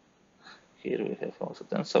 Here we have also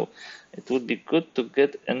 10. So it would be good to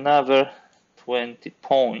get another 20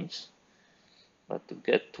 points. But to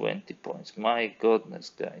get 20 points, my goodness,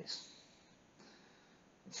 guys.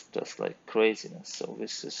 It's just like craziness. So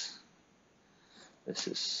this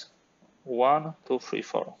is 1, 2, 3,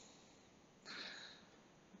 4.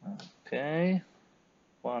 Okay,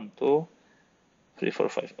 1, 2, 3, 4,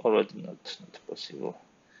 5. Already not possible.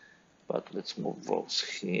 But let's move those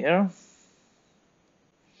here.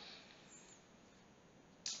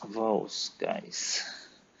 Those guys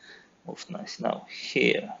move nice. Now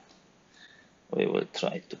here we will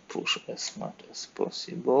try to push as much as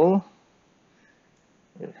possible.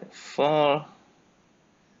 We have 4.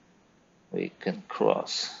 We can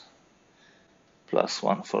cross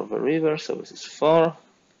 +1 for the river, so this is 4.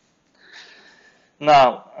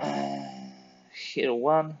 Now here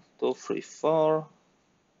 1, 2, 3, 4.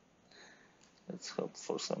 Let's hope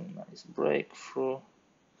for some nice breakthrough.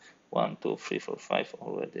 1, 2, 3, 4, 5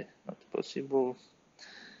 already not possible,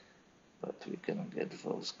 but we can get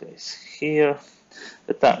those guys here.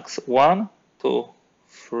 The tanks 1, 2,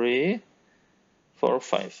 3, 4,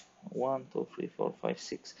 5. 1, 2, 3, 4, 5,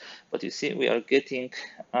 6. But you see, we are getting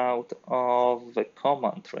out of the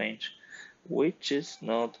command range, which is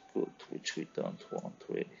not good, which we don't want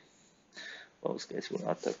really. Those guys will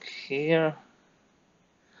attack here.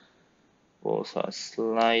 Those are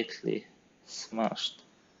slightly smashed.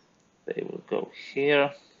 They will go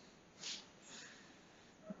here.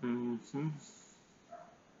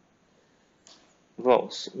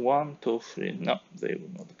 Those 1, 2, 3. No, they will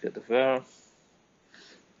not get there.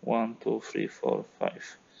 1, 2, 3, 4,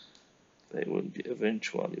 5. They will be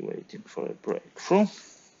eventually waiting for a breakthrough.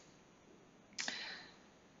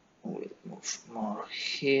 We'll move more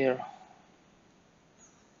here.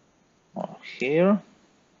 More here.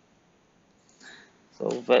 So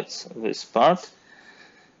that's this part.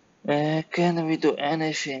 Can we do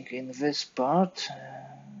anything in this part?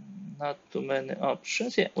 Not too many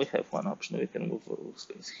options. Yeah, we have one option. We can move those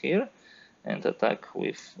guys here and attack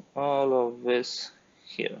with all of this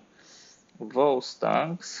here. Those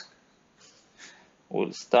tanks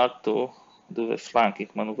will start to do the flanking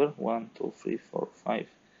maneuver. 1, 2, 3, 4, 5,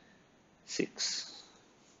 6.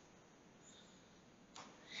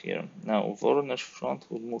 Here. Now Voronezh front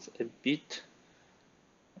will move a bit.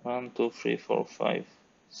 1, 2, 3, 4, 5,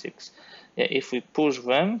 6. Yeah, if we push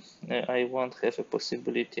them, I won't have a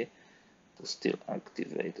possibility to still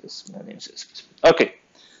activate as many as possible. Okay,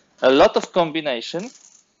 a lot of combination,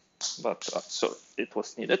 but sorry, it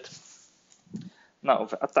was needed. Now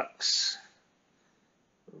the attacks.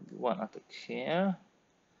 There will be one attack here.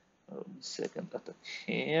 There will be second attack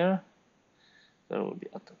here. There will be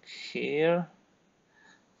attack here.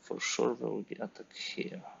 For sure, there will be attack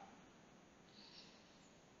here.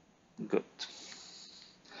 Good.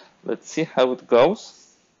 Let's see how it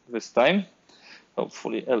goes this time.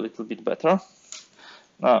 Hopefully a little bit better.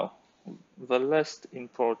 Now, the last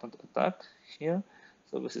important attack here.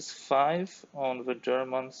 So this is 5 on the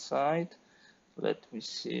German side. Let me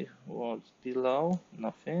see what's below.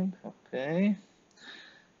 Nothing. Okay.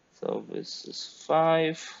 So this is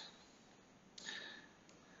 5.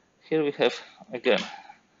 Here we have, again,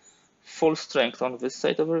 full strength on this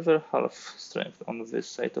side of the river, half strength on this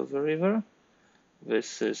side of the river.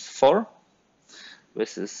 This is 4.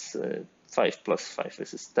 This is 5 plus 5.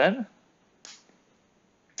 This is 10.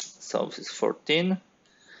 So this is 14.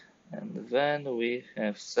 And then we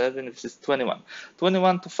have 7. This is 21.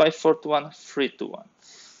 21 to 5, 4 to 1, 3 to 1.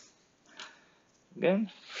 Again,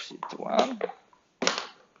 3 to 1.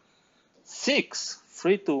 6.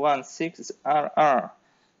 3 to 1, 6 is RR.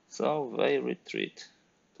 So they retreat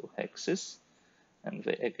to hexes. And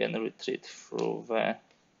they again retreat through the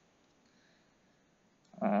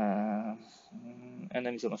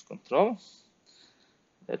enemy zone of control.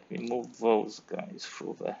 Let me move those guys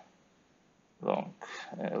through the long,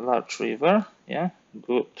 large river. Yeah,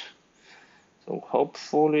 good. So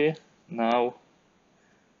hopefully now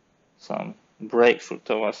some breakthrough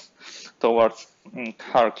towards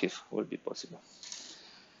Kharkiv will be possible.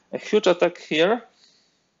 A huge attack here.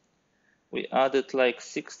 We added like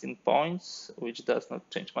 16 points, which does not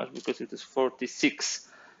change much because it is 46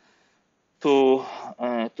 to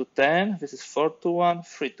 10. This is 4 to 1,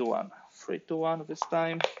 3 to 1. 3 to 1 this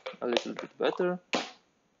time, a little bit better.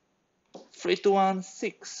 3 to 1,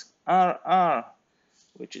 6, RR,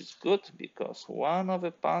 which is good because one of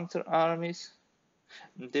the Panzer armies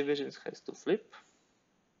divisions has to flip.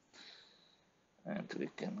 And we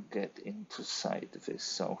can get inside this.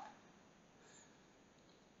 So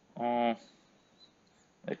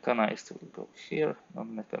mechanized will go here,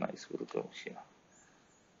 non-mechanized will go here.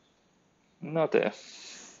 Not there.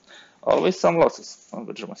 Always some losses on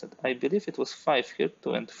the German side. I believe it was 5 here,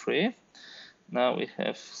 2 and 3. Now we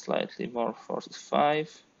have slightly more forces.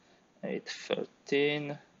 5, 8,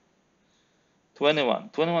 13, 21.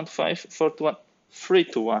 21, 5, 4 to 1, 3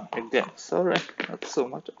 to 1 again. Sorry, not so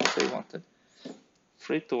much as I wanted.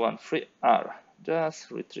 3 to 1, 3 R.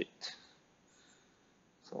 Just retreat.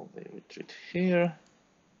 So they retreat here.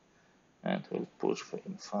 and we'll push the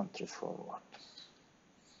infantry forward.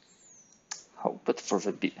 Hoped for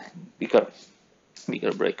the bigger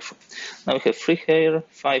breakthrough. Now we have 3 here,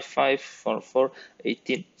 5, 5, 4, 4,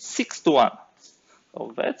 18, 6 to 1.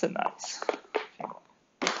 Oh, that's a nice thing.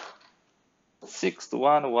 6 to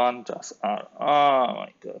 1, 1 just R. Oh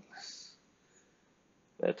my goodness.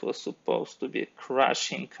 That was supposed to be a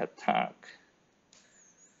crashing attack.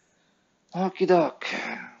 Okie doke.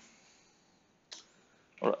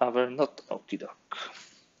 Or rather, not okie doke.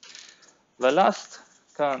 The last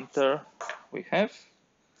counter we have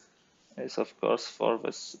is, of course, for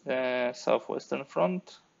the southwestern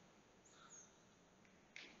front.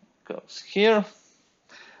 Goes here.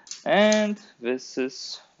 And this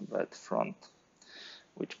is that front,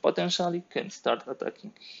 which potentially can start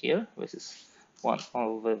attacking here. This is one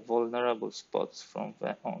of the vulnerable spots from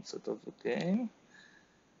the onset of the game.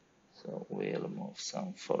 So we'll move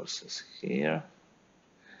some forces here.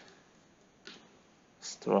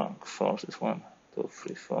 Strong forces, 1, 2,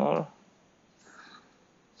 3, 4.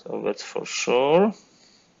 So that's for sure.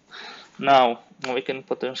 Now we can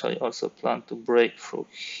potentially also plan to break through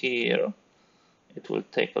here. It will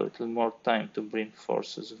take a little more time to bring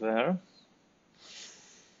forces there.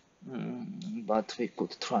 But we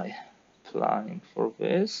could try planning for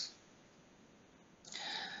this.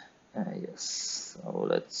 Yes, so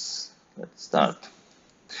let's start.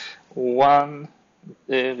 1,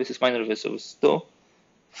 this is minor vessels, 2,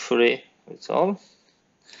 3, that's all.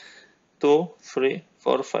 2, 3,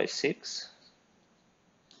 4, 5, 6.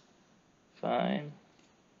 Fine.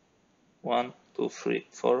 1, 2, 3,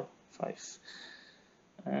 4, 5.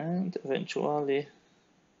 And eventually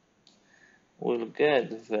we'll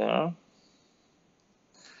get there,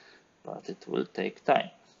 but it will take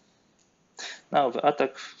time. Now the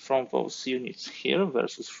attack from those units here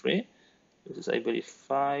versus 3. This is, I believe,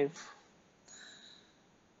 5,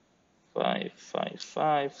 5, 5,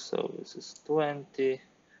 5. So this is 20.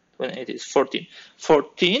 28 is 14.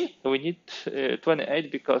 14, we need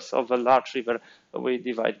 28 because of the large river we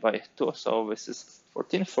divide by 2. So this is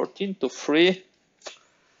 14, 14 to 3.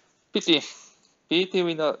 Pity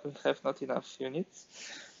we have not enough units,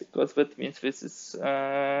 because that means this is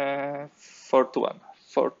 4 to 1.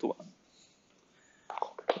 4 to 1.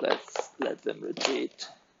 Let's let them retreat.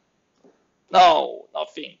 No,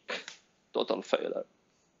 nothing. Total failure.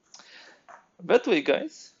 That way,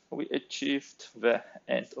 guys, we achieved the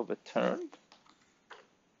end of a turn.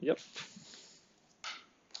 Yep.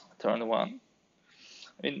 Turn 1.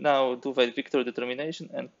 We now do the victory determination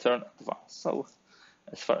and turn advance. So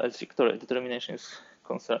as far as victory determination is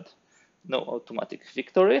concerned, no automatic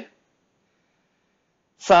victory.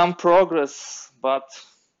 Some progress, but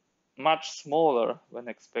much smaller than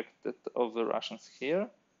expected of the Russians here.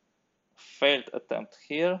 Failed attempt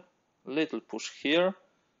here, little push here.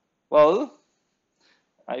 Well,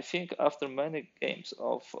 I think after many games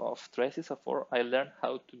of Traces of War, I learned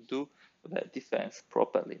how to do the defense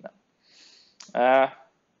properly now.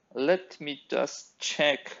 Let me just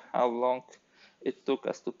check how long it took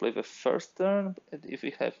us to play the first turn. And if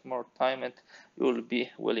we have more time and you will be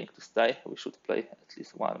willing to stay, we should play at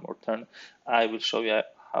least one more turn. I will show you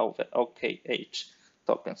how the OKH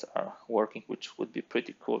tokens are working, which would be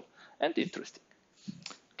pretty cool and interesting.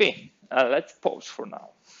 Okay, let's pause for now.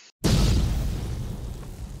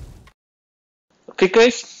 Okay,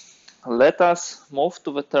 guys, let us move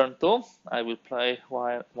to the turn 2. I will play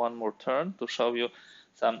one more turn to show you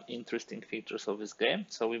some interesting features of this game.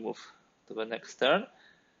 So we move to the next turn.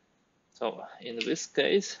 So in this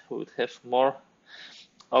case, we would have more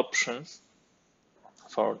options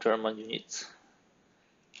for German units.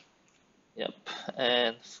 Yep,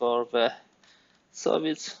 and for the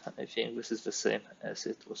Soviets, I think this is the same as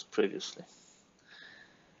it was previously.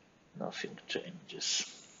 Nothing changes.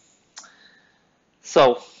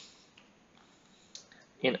 So,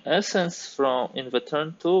 in essence, in the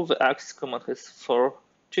turn 2, the Axis command has 4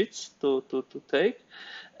 cheats to take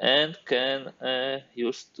and can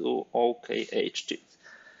use 2 OKH cheats.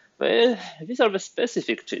 These are the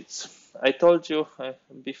specific cheats. I told you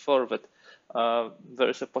before that there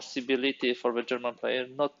is a possibility for the German player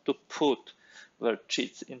not to put their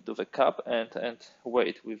cheats into the cup and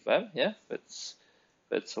wait with them. Yeah, that's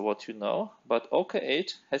what you know. But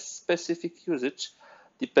OKH has specific usage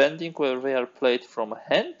depending whether they are played from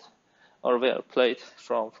hand or they are played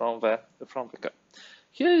from the cup.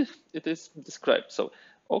 Here it is described. So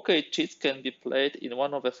OK cheats can be played in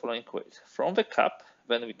one of the following ways: from the cup,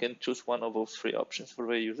 then we can choose one of those 3 options for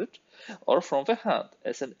the usage, or from the hand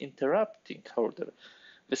as an interrupting order.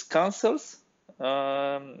 This cancels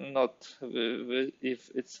not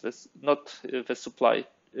if it's not the supply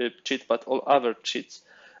cheat, but all other cheats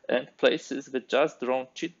and places the just drawn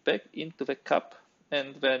cheat back into the cup,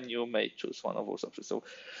 and then you may choose one of those options. So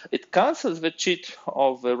it cancels the cheat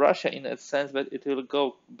of Russia in a sense that it will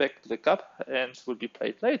go back to the cup and will be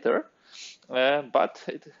played later, but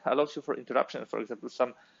it allows you for interruption, for example,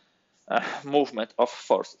 some movement of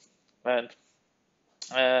forces. And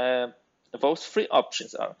those three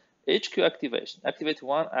options are HQ activation. Activate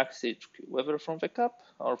one axis HQ, whether from the cup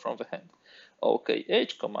or from the hand.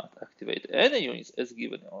 OKH command. Activate any units as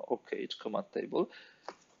given on OKH command table.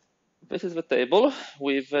 This is the table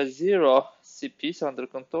with 0 CPs under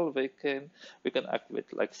control. We can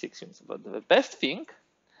activate like 6 units. But the best thing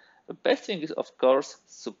is of course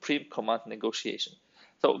supreme command negotiation.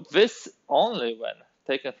 So this only when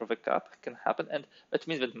taken from the cup can happen, and that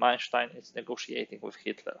means that Manstein is negotiating with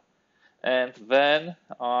Hitler. And then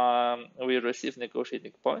we receive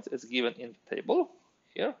negotiating points as given in the table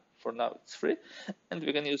here. For now it's free, and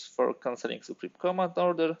we can use for cancelling supreme command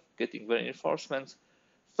order, getting reinforcements,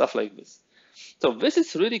 stuff like this. So this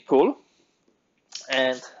is really cool.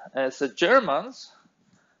 And as the Germans,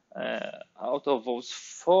 out of those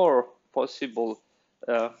four possible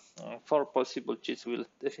cheats, will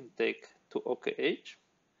definitely take to OKH.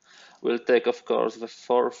 We'll take, of course, the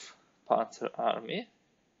 4th Panzer Army,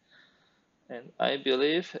 and I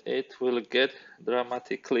believe it will get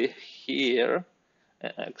dramatically here.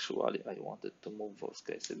 And actually, I wanted to move those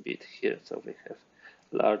guys a bit here so they have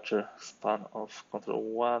larger span of control.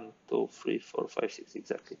 1, 2, 3, 4, 5, 6,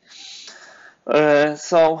 exactly.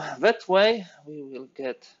 So that way we will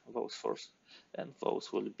get those forces, and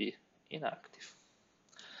those will be inactive.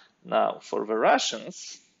 Now for the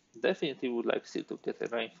Russians, definitely would like still to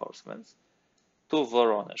get reinforcements to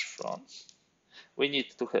Voronezh fronts. We need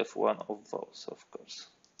to have one of those, of course.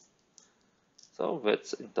 So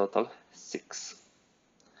that's in total 6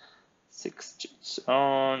 cheats.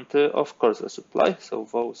 And of course the supply, so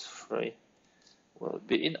those 3 will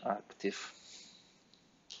be inactive.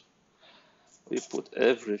 We put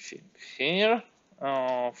everything here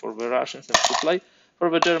for the Russians and supply. For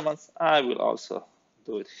the Germans, I will also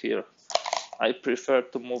do it here. I prefer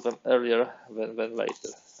to move them earlier than later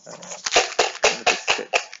in this case.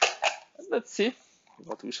 And let's see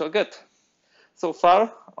what we shall get. So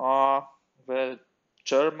far, the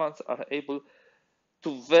Germans are able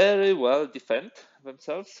to very well defend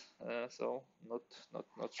themselves, so not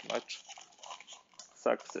much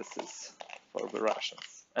successes for the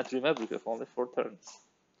Russians. And remember, we have only 4 turns.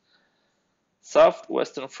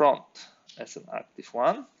 Southwestern Front as an active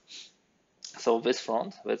one. So this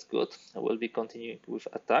front, that's good. I will be continuing with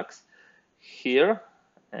attacks here,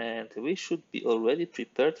 and we should be already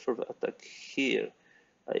prepared for the attack here.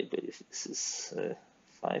 I believe this is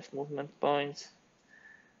 5 movement points.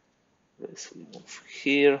 This we move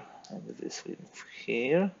here, and this we move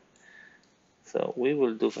here. So we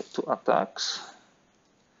will do the 2 attacks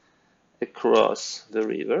across the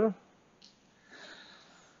river.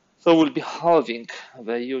 So we'll be halving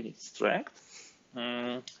the unit strength.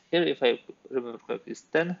 Here, if I remember correctly, is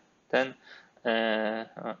 10, 10,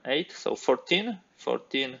 8, so 14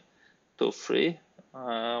 to 3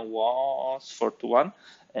 was 4 to 1,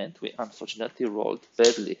 and we unfortunately rolled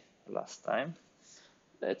badly last time.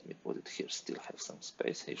 Let me put it here, still have some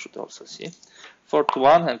space, you should also see. 4 to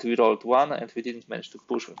 1, and we rolled 1, and we didn't manage to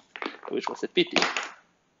push them, which was a pity.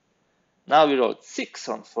 Now we rolled 6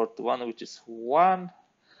 on 4 to 1, which is 1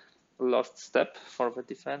 lost step for the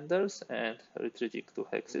defenders and retreating to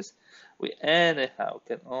hexes. We anyhow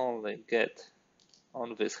can only get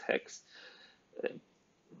on this hex.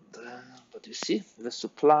 But you see, the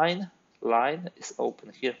supply line is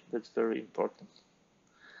open here. That's very important.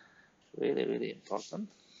 Really important.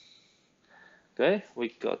 Okay, we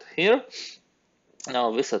got here.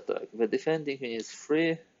 Now this attack. The defending unit is 3.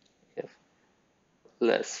 We have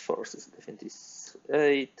less forces. Defending is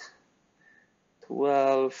 8,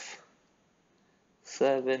 12,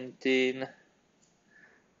 17,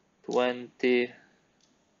 20,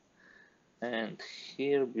 and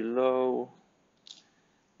here below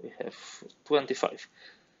we have 25.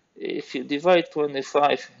 If you divide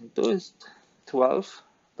 25 into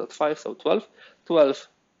 12.5, so 12, 12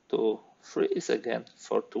 to 3 is again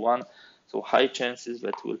 4 to 1, so high chances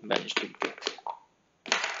that we'll manage to get.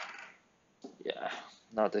 Yeah,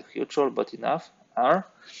 not a huge roll, but enough.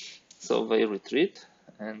 So they retreat,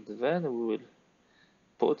 and then we will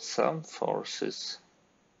put some forces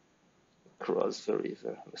across the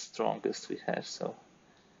river, the strongest we have, so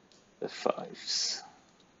the 5s.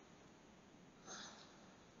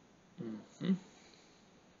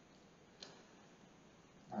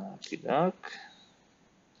 Okey-doke.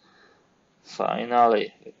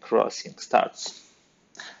 Finally, the crossing starts.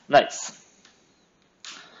 Nice.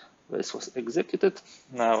 This was executed.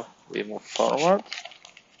 Now we move forward.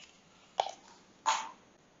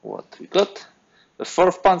 What we got? The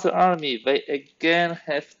 4th Panzer Army, they again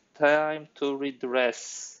have time to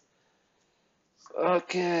redress.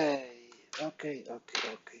 Okay.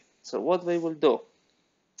 So what they will do?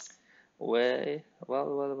 They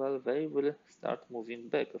will start moving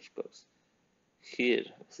back, of course. Here,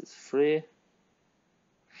 this is free.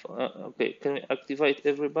 Okay, can we activate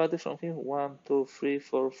everybody from here? 1, 2, 3,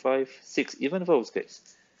 4, 5, 6, even those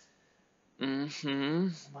guys. 1, 2, 3,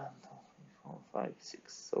 4, 5,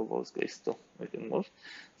 6. So those guys too, we can move.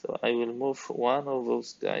 So I will move one of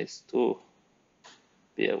those guys to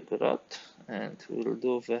Belgrade, and we'll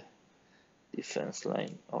do the defense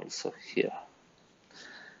line also here.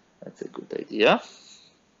 That's a good idea.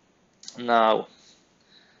 Now,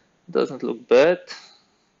 doesn't look bad.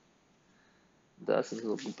 Doesn't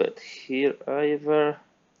look bad here either.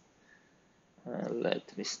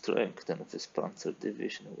 Let me strengthen this Panzer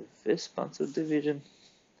Division with this Panzer Division.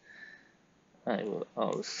 I will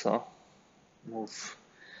also move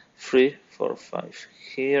 3, 4, 5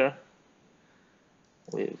 here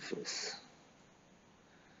with this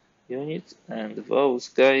unit, and those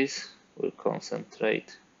guys will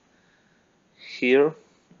concentrate here.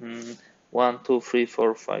 1, 2, 3,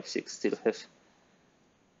 4, 5, 6 still have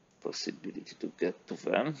possibility to get to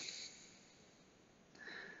them.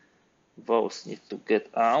 Those need to get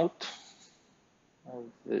out of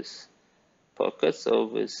this pocket, so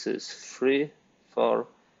this is 3, 4.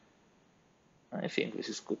 I think this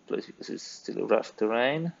is good place because it's still rough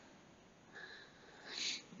terrain.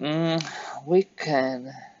 We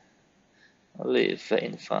can leave the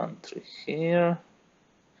infantry here.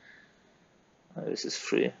 This is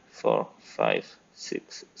 3, 4, 5,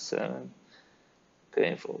 6, 7.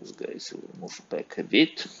 Okay, those guys will move back a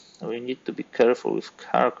bit. We need to be careful with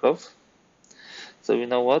Kharkov. So you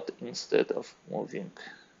know what? Instead of moving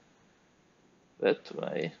that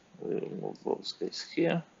way, we will move those guys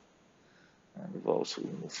here, and those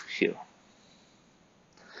will move here.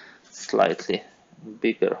 Slightly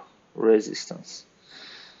bigger resistance.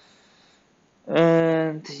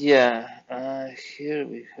 And yeah, here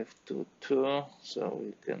we have 2, 2, so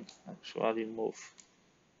we can actually move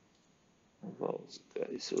those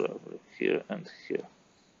guys over here and here.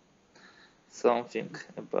 Something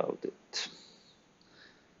about it.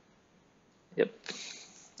 Yep,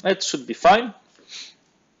 it should be fine.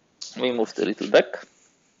 We moved a little back.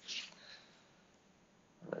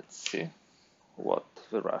 Let's see what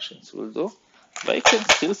the Russians will do. They can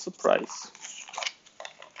still surprise.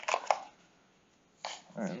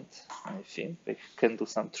 And I think they can do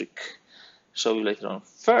some trick. Show you later on.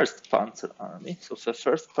 1st Panzer Army. So the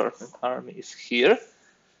 1st Panzer Army is here.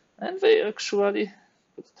 And they actually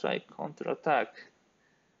could try counterattack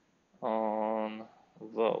on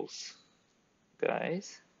those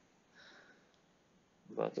guys.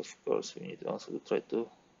 But of course we need also to try to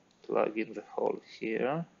plug in the hole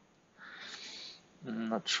here. I'm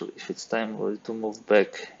not sure if it's time really to move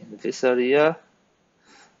back in this area.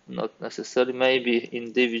 Not necessarily, maybe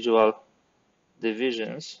individual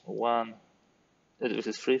divisions. This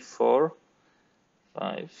is 3, 4,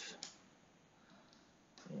 5,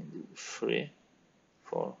 3,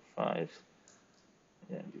 4, 5.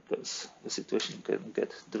 Yeah, because the situation can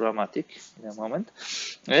get dramatic in a moment.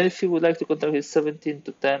 And if you would like to contact with 17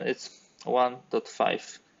 to 10, it's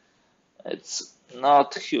 1.5. It's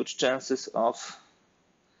not huge chances of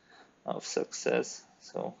success.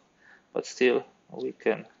 So, but still we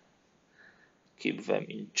can keep them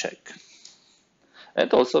in check.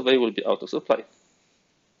 And also they will be out of supply.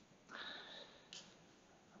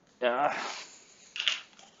 Yeah.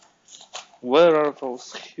 Where are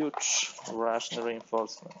those huge Russian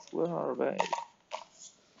reinforcements? Where are they?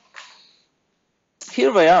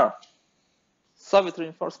 Here they are. Soviet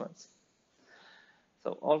reinforcements.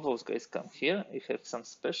 So all those guys come here. We have some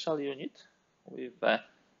special unit with a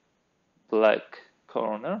black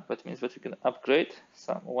corner. That means that we can upgrade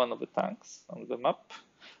one of the tanks on the map,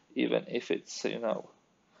 even if it's,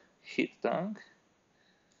 hit tank.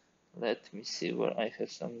 Let me see where I have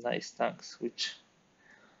some nice tanks which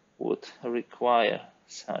would require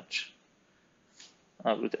such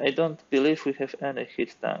upgrade. I don't believe we have any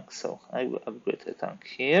hit tanks, so I will upgrade a tank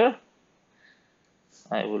here.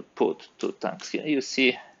 I will put 2 tanks here. You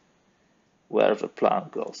see where the plan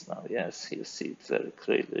goes now. Yes, you see it very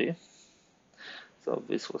clearly. So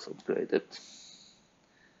this was upgraded.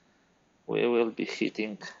 We will be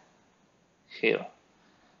hitting here.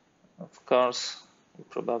 Of course, we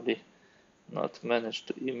probably not manage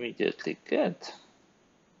to immediately get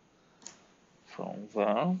from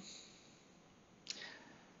there.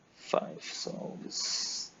 5, so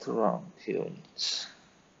this strong units.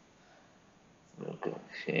 We'll go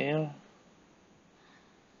here.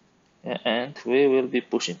 And we will be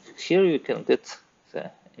pushing. Here you can get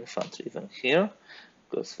the infantry even here,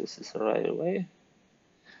 because this is a railway.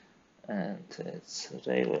 And it's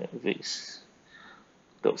railway, this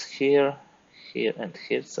goes here, here, and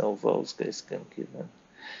here, so those guys can give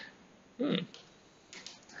them.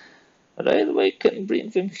 Railway can bring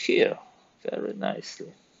them here very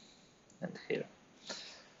nicely, and here.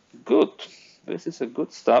 Good. This is a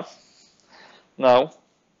good stuff. Now,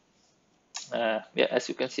 yeah, as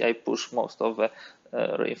you can see, I push most of the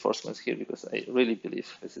reinforcements here because I really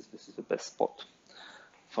believe this is the best spot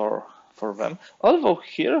for them. Although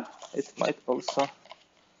here it might also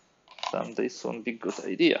someday soon be a good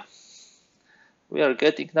idea. We are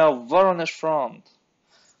getting now Voronezh front.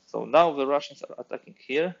 So now the Russians are attacking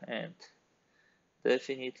here, and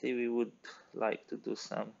definitely we would like to do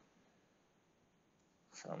some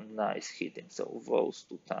nice hitting. So those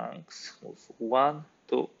two tanks move 1,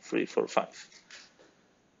 2, 3, 4, 5.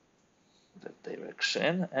 That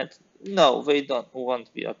direction. And no, they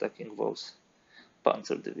won't be attacking those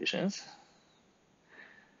panzer divisions.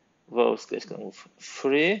 Those guys can move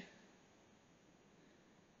 3,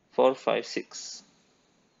 4, 5, 6.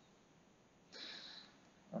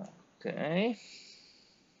 Okay.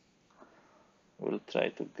 We'll try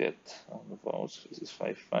to get on those. This is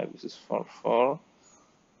 5, 5. This is 4, 4.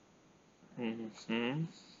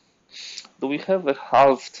 Do we have a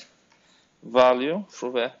halved value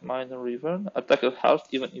for the minor river? Attacker halved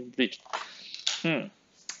even if breached.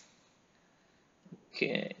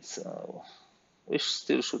 Okay, so we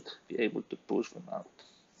still should be able to push them out.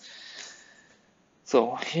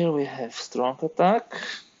 So here we have strong attack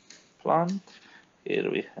planned. Here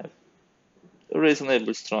we have a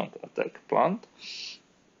reasonably strong attack planned.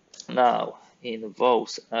 Now in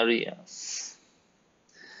those areas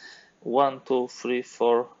 1, 2, 3,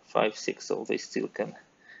 4, 5, 6, so they still can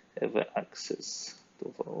have access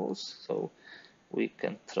to those. So we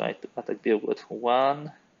can try to attack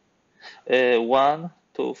Białogład 1,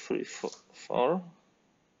 2, 3, 4.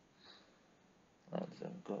 Let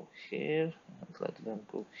them go here, and let them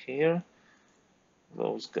go here.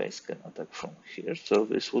 Those guys can attack from here, so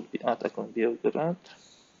this would be attack on Białogład.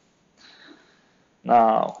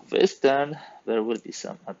 Now, this turn, there will be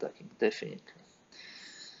some attacking, definitely.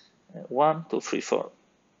 1, 2, 3, 4.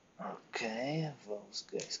 Okay, those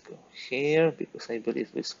guys go here, because I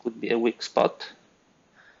believe this could be a weak spot.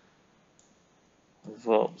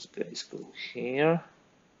 Those guys go here.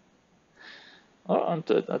 Or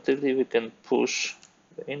alternatively, we can push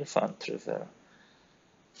the infantry there.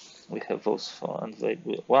 We have those 4, and they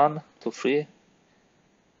will 1, 2, 3,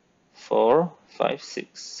 4, 5,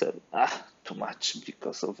 6, 7. Too much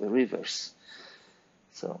because of the rivers.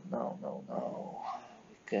 So no,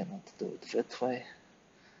 we cannot do it that way.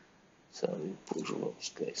 So we push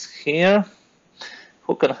those guys here.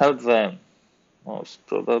 Who can help them? Most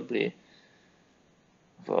probably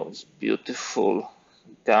those beautiful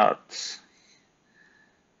guards.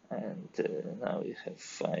 And now we have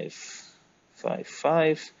 5, 5,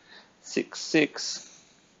 5, 6, 6.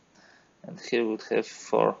 And here we would have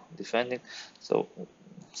 4 defending. So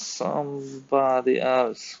somebody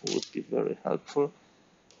else would be very helpful.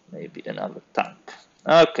 Maybe another tank.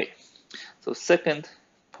 Okay, so second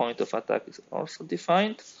point of attack is also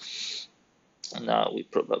defined. Now we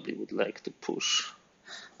probably would like to push,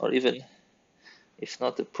 or even if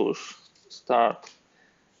not a push, start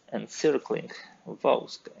encircling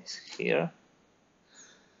those guys here,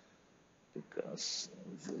 because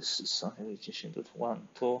this is only reaching to 1,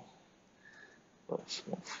 2. Let's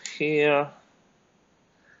move here.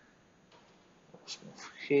 Let's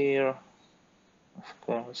move here. Of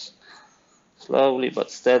course, slowly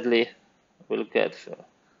but steadily we'll get there.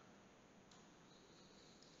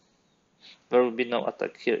 There will be no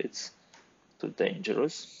attack here, it's too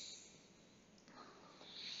dangerous.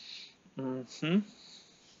 1,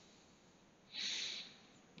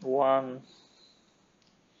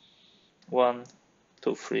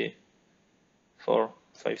 2, 3, 4,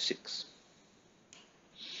 5, 6.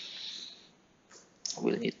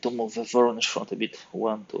 We'll need to move the Voronezh front a bit.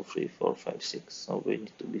 1, 2, 3, 4, 5, 6. So we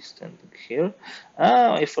need to be standing here.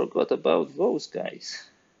 I forgot about those guys.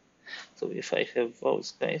 So if I have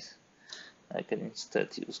those guys, I can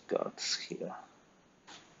instead use guards here.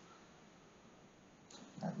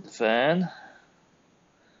 And then,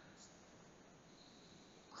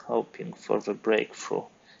 hoping for the breakthrough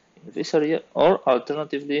in this area, or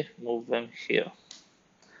alternatively move them here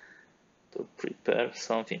to prepare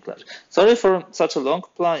something large. Sorry for such a long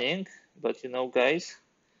planning, but you know, guys,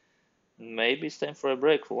 Maybe it's time for a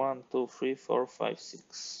break. 1, 2, 3, 4, 5,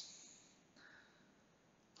 6.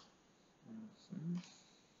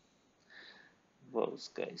 Those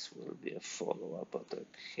guys will be a follow-up attack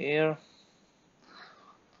here.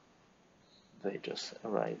 They just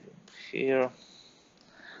arriving here.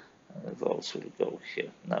 And those will go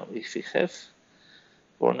here. Now, if we have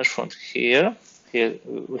corner front here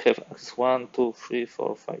we have axis 1, 2, 3,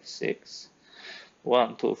 4, 5, 6.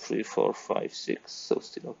 1, 2, 3, 4, 5, 6. So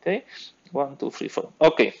still okay. 1, 2, 3, 4.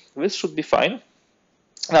 Okay, this should be fine.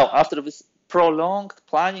 Now, after this prolonged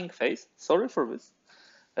planning phase, sorry for this,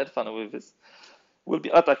 had fun with this, will be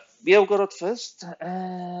attack Białgorod first.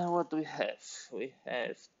 What do we have? We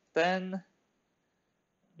have 10,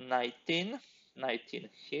 19, 19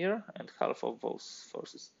 here, and half of those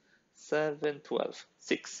forces. 7, 12,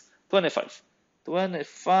 6, 25.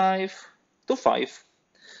 25 to 5.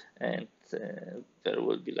 And there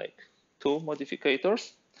will be like 2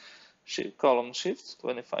 modificators. Column shift,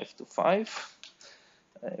 25 to 5.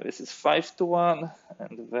 This is 5 to 1,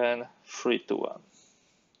 and then 3 to 1.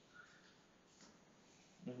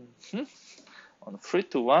 On 3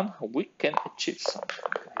 to 1, we can achieve something,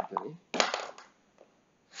 I believe.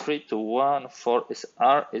 3 to 1 for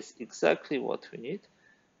SR is exactly what we need.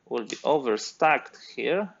 We'll be overstacked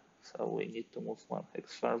here, so we need to move 1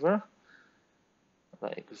 hex further,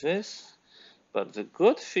 like this. But the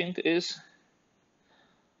good thing is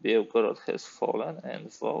Białgorod has fallen,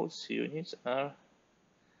 and those units are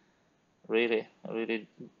really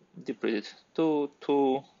depleted. 2,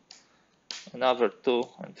 2, another 2,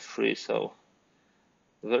 and 3. So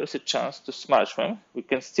there is a chance to smash them. We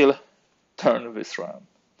can still turn this round.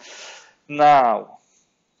 Now,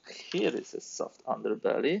 here is a soft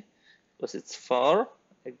underbelly, because it's 4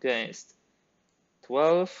 against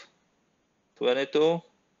 12, 22,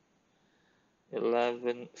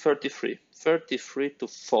 11, 33. 33 to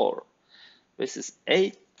 4. This is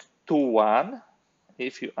 8 to 1.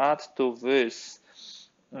 If you add to this,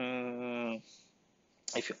 the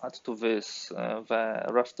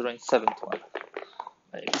rough terrain, 7 to 1.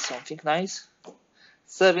 Maybe something nice.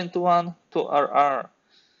 7 to 1 to RR.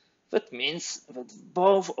 That means that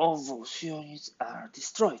both of those units are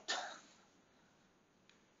destroyed.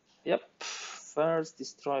 Yep, first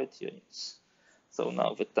destroyed units. So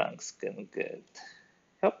now the tanks can get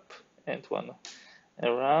help, and one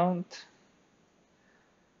around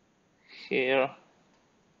here.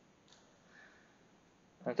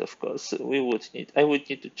 And of course, I would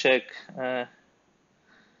need to check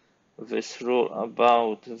this rule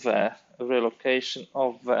about the relocation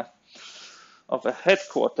of the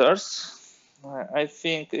headquarters. I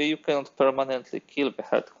think you cannot permanently kill the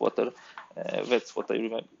headquarters. That's what I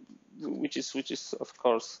remember, which is of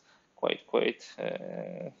course quite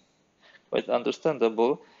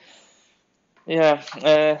understandable. Yeah,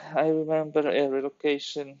 I remember a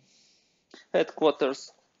relocation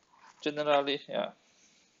headquarters generally. Yeah.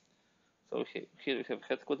 So here we have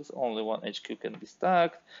headquarters, only one HQ can be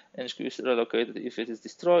stacked. HQ is relocated if it is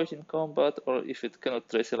destroyed in combat or if it cannot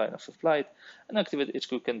trace a line of flight. An activated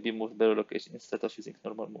HQ can be moved by relocation instead of using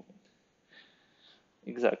normal movement.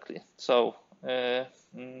 Exactly. So a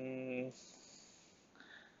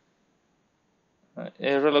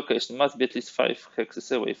relocation must be at least 5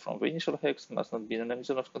 hexes away from the initial hex, must not be in an enemy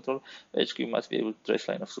zone of control. The HQ must be able to trace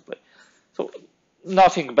line of supply. So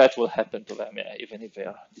nothing bad will happen to them, yeah, even if they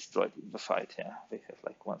are destroyed in the fight. Yeah, they have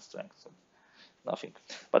like 1 strength, so nothing.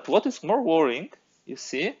 But what is more worrying, you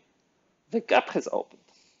see, the gap has opened.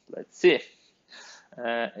 Let's see.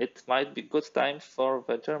 It might be good time for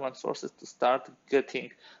the German forces to start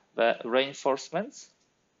getting the reinforcements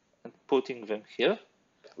and putting them here,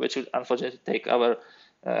 which will unfortunately take our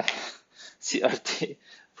CRT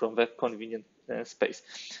from the convenient space.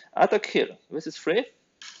 Attack here. This is free.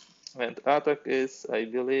 And attack is, I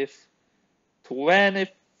believe,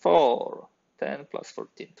 24. 10 plus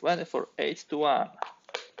 14. 24. 8 to 1.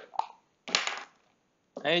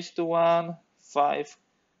 8 to 1. 5.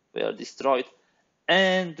 They are destroyed.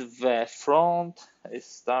 And the front is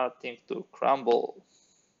starting to crumble.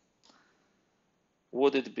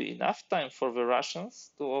 Would it be enough time for the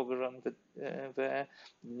Russians to overrun the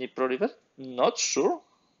Dnipro River? Not sure,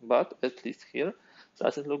 but at least here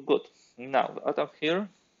doesn't look good. Now, the attack here.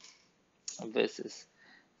 This is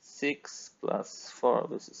 6 plus 4,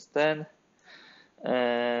 this is 10.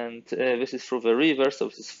 And this is through the river, so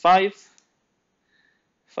this is 5.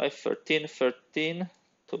 5, 13, 13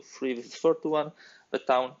 to 3, this is 4 to 1. The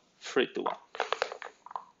town, 3 to 1.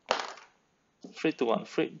 3 to 1,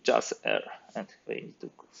 3, just air. And they need to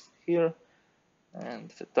go here. And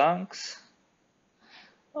the tanks.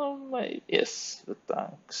 Oh, maybe, yes, the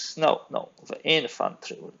tanks. No, no, the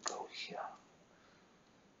infantry will go here.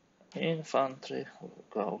 Infantry will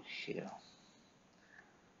go here.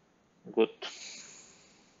 Good.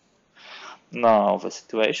 Now the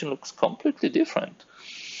situation looks completely different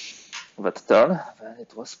that turn than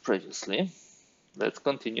it was previously. Let's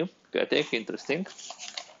continue. Getting interesting.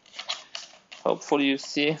 Hopefully you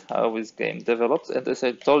see how this game develops. And as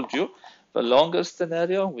I told you, the longer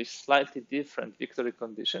scenario with slightly different victory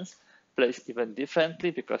conditions plays even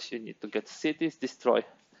differently because you need to get cities, destroy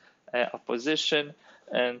opposition,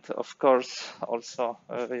 and of course also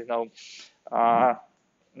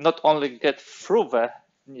not only get through the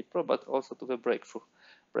Dnipro but also to the breakthrough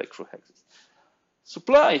hexes.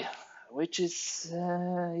 Supply, which is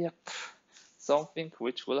something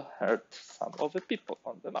which will hurt some of the people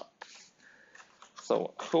on the map.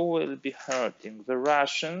 So who will be hurting? The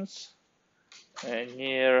Russians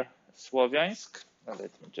near Sloviansk. Now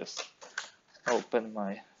let me just open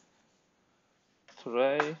my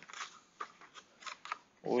tray.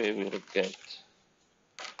 We will get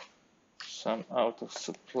some out of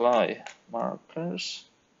supply markers.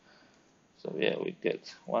 So yeah, we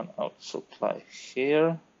get one out of supply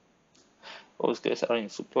here. Those guys are in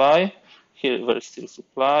supply. Here there's still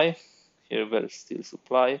supply. Here there's still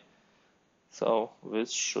supply. So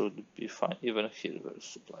this should be fine. Even here there's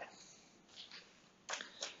supply.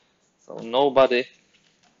 So nobody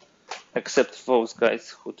except those guys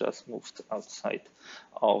who just moved outside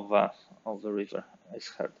of the river is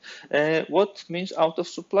hurt. What means out of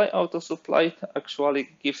supply? Out of supply actually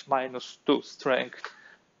gives -2 strength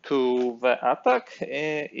to the attack.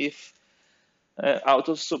 If out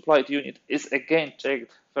of supply unit is again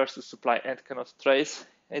checked versus supply and cannot trace,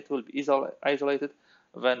 it will be isolated.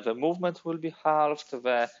 Then the movement will be halved.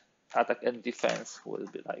 The attack and defense will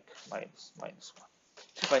be like -2.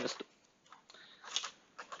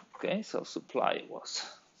 Okay, so supply was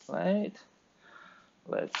played.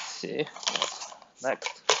 Let's see what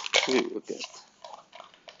next we will get.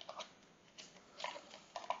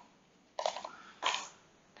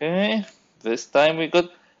 Okay, this time we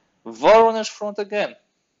got Voronezh front again.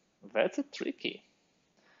 That's a tricky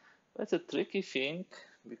thing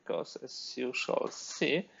because, as you shall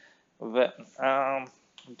see, the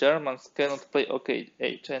Germans cannot play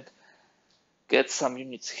OK8 and get some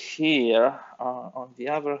units here. On the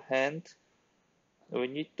other hand, we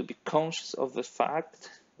need to be conscious of the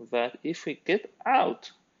fact that if we get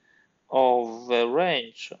out of the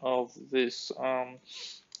range of this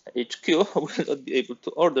HQ, we will not be able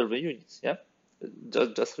to order the units. Yeah,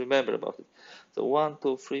 just remember about it. So 1,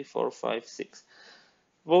 2, 3, 4, 5, 6.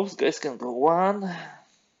 Those guys can go 1,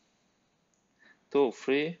 2,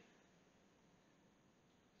 3,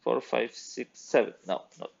 4, 5, 6, 7. No,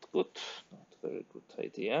 not good. Not very good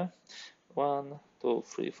idea. 1, 2,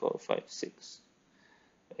 3, 4, 5, 6.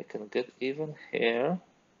 I can get even here.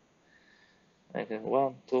 I can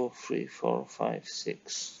 1, 2, 3, 4, 5,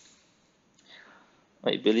 6.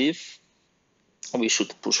 I believe we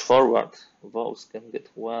should push forward. Those can get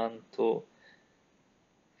 1, 2,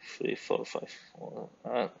 3, 4,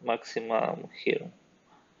 5. Maximum here.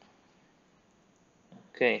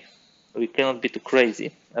 Okay, we cannot be too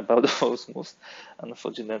crazy about those moves,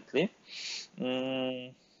 unfortunately.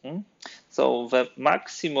 So the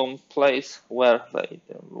maximum place where the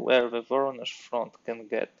Voronezh front can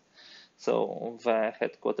get, so the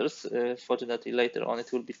headquarters, fortunately later on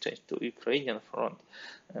it will be changed to Ukrainian front,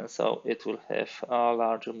 and so it will have a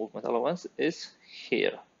larger movement allowance, is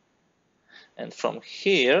here. And from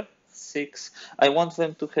here, 6, I want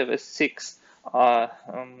them to have a 6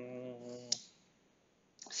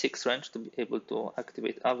 range to be able to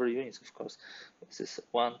activate other units, of course. This is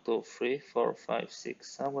 1, 2, 3, 4, 5, 6,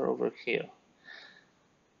 somewhere over here.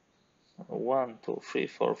 1, 2, 3,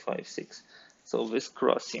 4, 5, 6. So this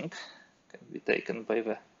crossing can be taken by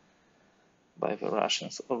the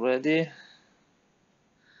Russians already.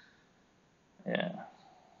 Yeah.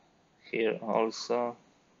 Here also.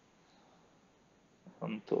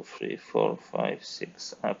 1, 2, 3, 4, 5,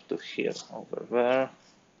 6, up to here, over there.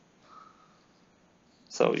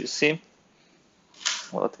 So you see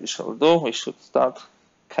what we shall do. We should start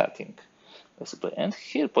cutting the supply, and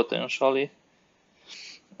here potentially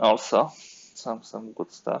also some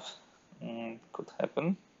good stuff could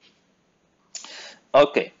happen.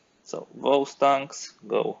 Okay, so those tanks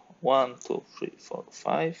go 1, 2, 3, 4,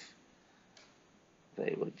 5.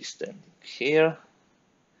 They will be standing here.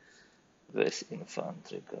 This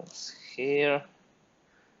infantry goes here.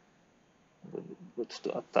 Would be good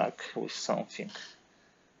to attack with something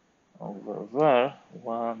over there.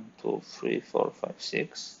 1, 2, 3, 4, 5,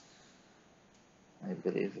 6. I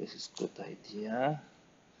believe this is a good idea.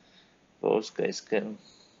 Those guys can,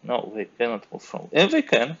 no, they cannot move from, and they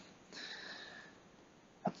can.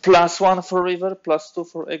 +1 for river, +2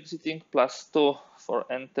 for exiting, +2 for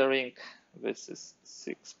entering. This is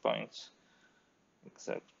 6 points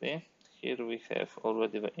exactly. Here we have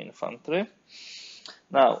already the infantry.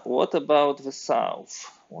 Now, what about the south?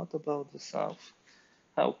 What about the south?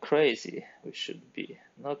 How crazy we should be.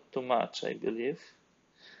 Not too much, I believe.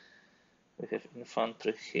 We have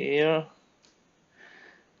infantry here.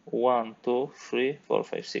 1, 2, 3, 4,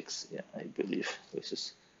 5, 6. Yeah, I believe this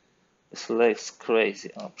is a less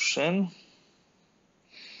crazy option.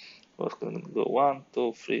 We're going to go 1,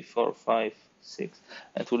 2, 3, 4, 5, 6,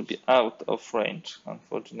 and will be out of range,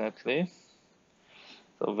 unfortunately.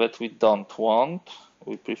 So that we don't want.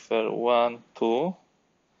 We prefer 1, 2,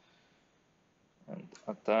 and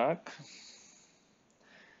attack.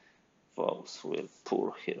 Those will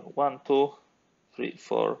pour here. 1, 2, 3,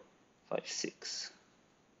 4, 5, 6.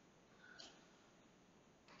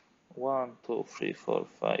 1, 2, 3, 4,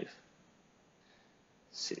 5,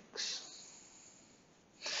 6.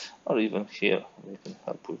 Or even here, we can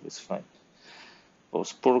help with this fight.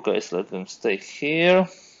 Those poor guys, let them stay here.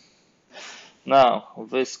 Now,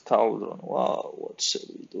 this cauldron. Wow, what shall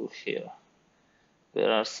we do here?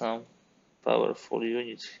 There are some powerful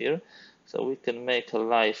units here, so we can make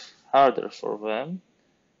life harder for them.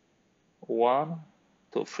 1,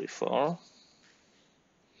 2, 3, 4.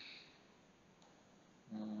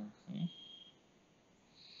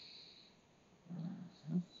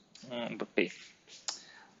 Okay.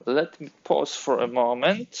 Let me pause for a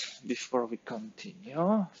moment before we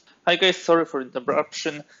continue. Hi guys, sorry for the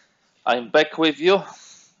interruption. I'm back with you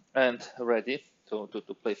and ready to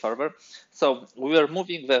play further. So we are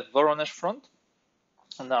moving the Voronezh front.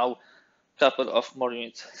 Now, a couple of more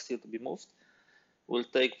units still to be moved. We'll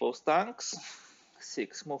take those tanks.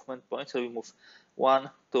 6 movement points. So we move 1,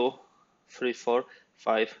 2, 3, 4,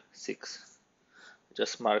 5, 6.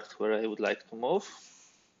 Just marked where I would like to move.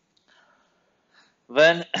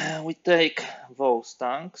 Then we take those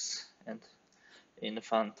tanks and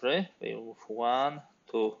infantry. We move 1,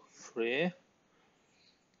 2, 3. It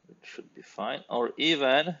should be fine. Or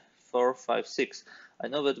even 4, 5, 6. I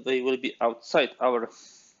know that they will be outside our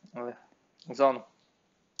zone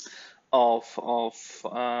of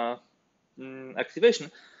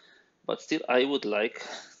activation, but still I would like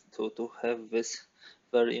to have this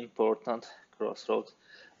very important crossroad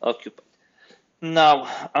occupied. Now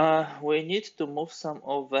we need to move some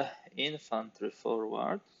of the infantry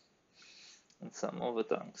forward and some of the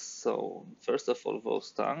tanks. So first of all, those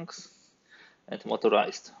tanks and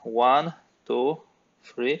motorized. 1, 2,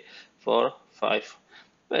 3, 4, 5.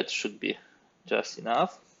 That should be just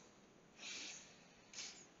enough.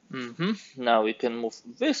 Now we can move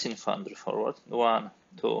this infantry forward. 1,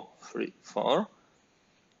 2, 3, 4.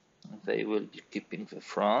 They will be keeping the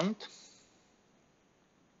front.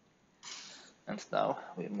 And now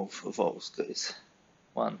we move those guys.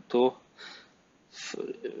 1, 2,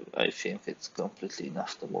 3. I think it's completely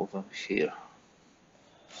enough to move them here.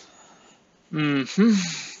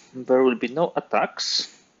 There will be no attacks.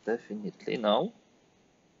 Definitely no.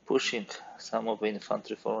 Pushing some of the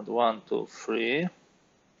infantry forward. 1, 2, 3.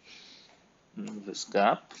 This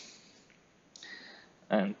gap.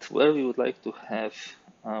 And where we would like to have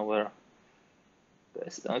our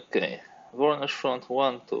guys. Okay. Voronezh front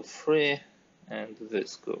 1, 2, 3. And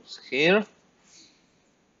this goes here.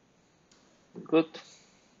 Good.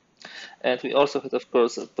 And we also had, of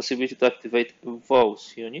course, a possibility to activate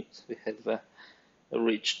those units. We had the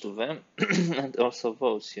reach to them, and also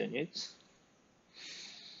those units.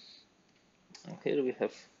 And here we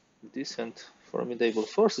have decent, formidable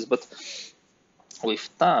forces, but with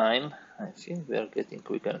time, I think we are getting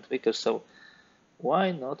weaker and weaker. So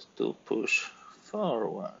why not to push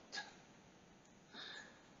forward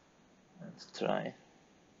and try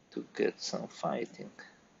to get some fighting?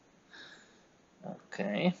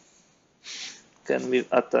 Okay. Can we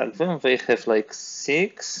attack them? They have like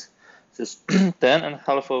 6. This is 10 and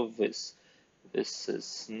half of this. This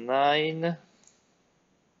is 9.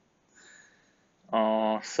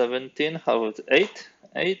 17, half of 8.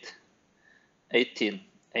 8. 18.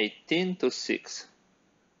 18 to 6.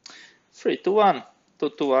 3 to 1. 2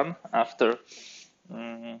 to 1 after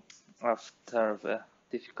the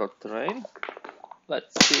difficult terrain.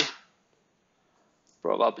 Let's see.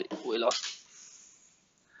 Probably we lost.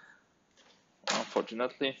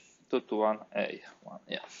 Unfortunately, 2 to 1 A. 1,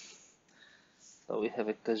 yeah. So we have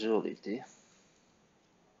a casualty.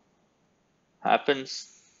 Happens.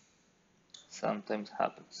 Sometimes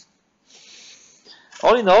happens.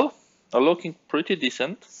 All in all, looking pretty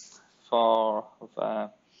decent for the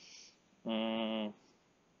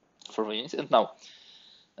for the units. And now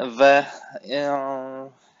the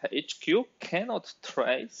HQ cannot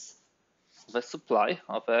trace the supply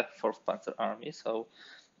of a 4th Panzer Army. So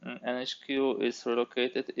NHQ is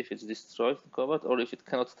relocated if it's destroyed in combat or if it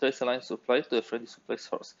cannot trace a line supply to a friendly supply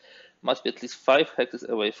source. Must be at least 5 hexes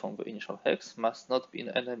away from the initial hex, must not be in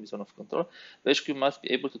enemy zone of control. The HQ must be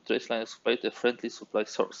able to trace line of supply to a friendly supply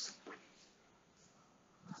source.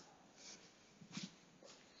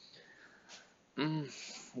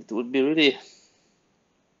 It would be really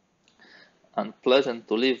unpleasant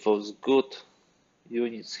to leave those good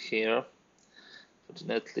units here.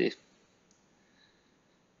 Fortunately,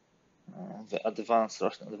 the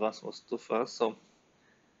Russian advance was too fast, so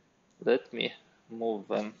let me move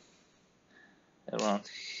them around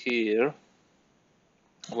here.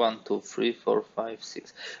 1, 2, 3, 4, 5,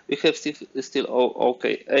 6. We have still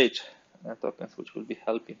OKH tokens, which will be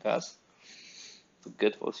helping us to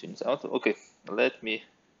get those units out. Okay, let me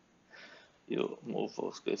move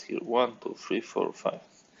those guys here. 1, 2, 3, 4, 5.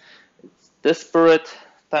 Desperate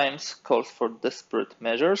times calls for desperate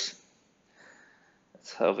measures.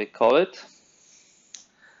 That's how they call it.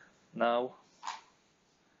 Now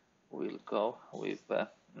we'll go with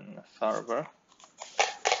further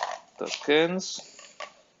tokens.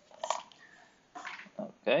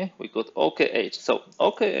 Okay, we got OKH. So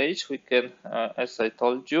OKH we can, as I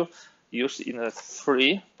told you, use in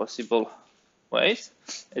 3 possible ways.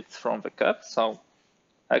 It's from the cap. So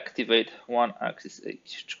activate one axis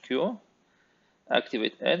HQ.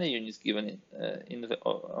 Activate any units given in the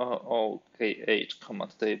OKH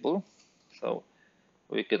command table. So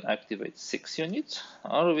we can activate 6 units,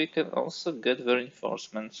 or we can also get the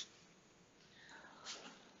reinforcements.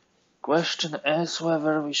 Question is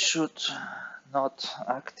whether we should not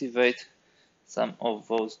activate some of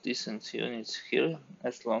those decent units here,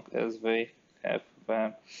 as long as they have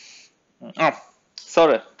the...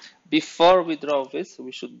 sorry, before we draw this,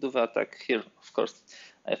 we should do the attack here. Of course,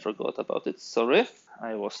 I forgot about it, sorry.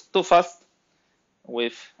 I was too fast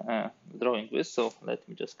with drawing this, so let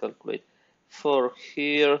me just calculate. 4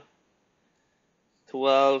 here,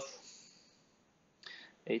 12,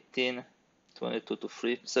 18, 22 to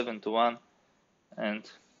 3, 7 to 1,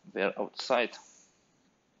 and they're outside.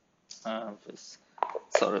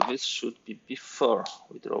 This should be before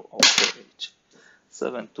we draw OKH.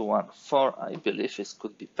 7 to 1, 4. I believe this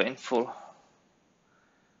could be painful.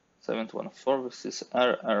 7 to 1, 4. This is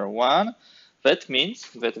RR1. That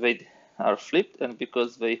means that they are flipped, and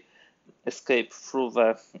because they escape through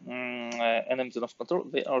the enemy zone of control,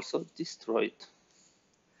 they also destroyed.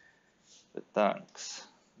 The tanks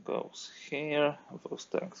goes here, those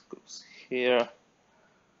tanks goes here,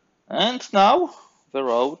 and now the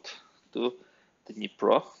road to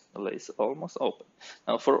Dnipro lays almost open.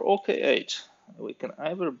 Now for OKH, we can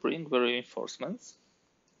either bring the reinforcements,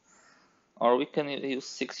 or we can use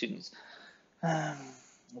 6 units.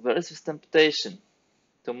 There is this temptation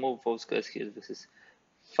to move those guys here. This is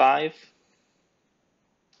 5,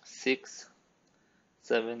 6,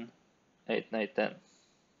 7, 8, 9, 10.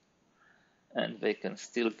 And they can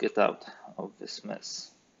still get out of this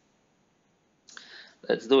mess.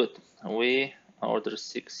 Let's do it. We order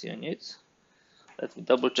 6 units. Let me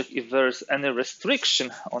double check if there is any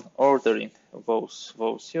restriction on ordering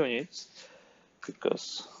those units,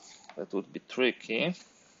 because that would be tricky.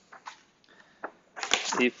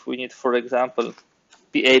 If we need, for example,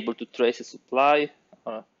 be able to trace a supply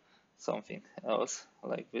or something else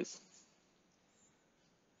like this.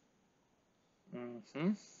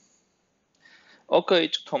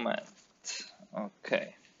 OKH command.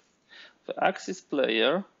 Okay. The Axis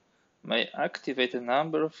player may activate a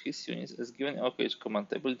number of his units as given in OKH command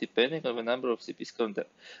table depending on the number of CPs currently.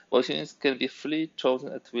 Those units can be freely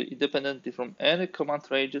chosen at will independently from any command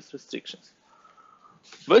ranges restrictions.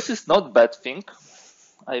 This is not bad thing.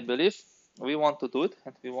 I believe we want to do it,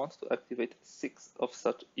 and we want to activate 6 of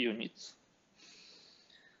such units.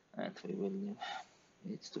 And we will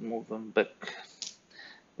need to move them back.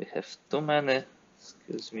 We have too many,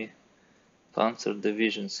 panzer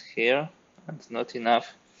divisions here, and not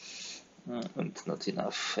enough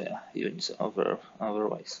units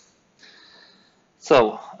otherwise.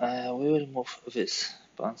 So we will move this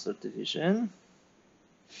panzer division.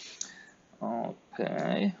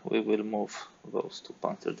 Okay, we will move those 2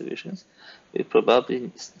 panzer divisions. We probably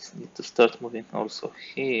need to start moving also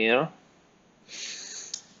here.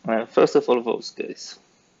 First of all, those guys.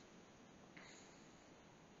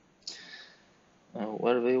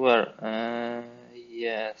 Where they were?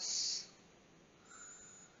 Yes,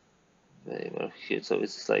 they were here. So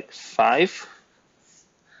it's like 5,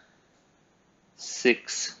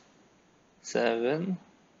 6, 7,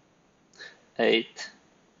 8,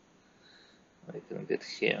 we can get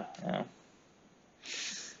here. Yeah.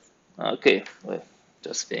 Okay, well,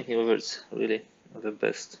 just thinking over it's really the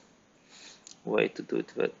best way to do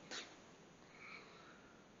it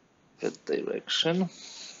that direction.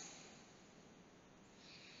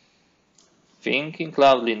 Thinking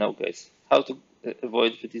loudly now, guys. How to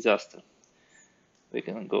avoid the disaster? We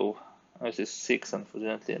can go. This is 6,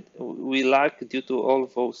 unfortunately. We lack due to all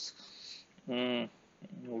those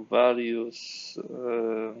various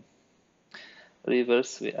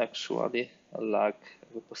rivers. We actually lack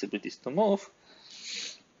the possibilities to move.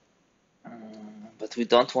 But we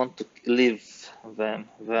don't want to leave them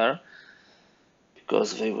there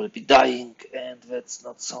because they will be dying, and that's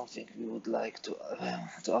not something we would like to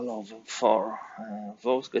allow them for.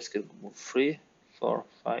 Those guys can move 3, 4,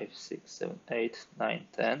 5, 6, 7, 8, 9,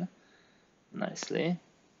 10. Nicely.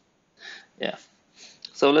 Yeah.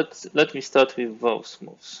 So let me start with those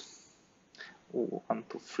moves. 1,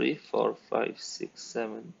 2, 3, 4, 5, 6,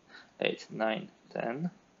 7, 8, 9,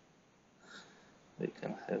 10. We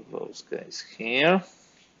can have those guys here.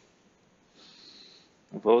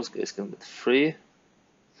 Those guys can get 3,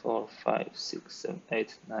 4, 5, 6, 7,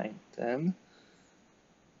 8, 9, 10.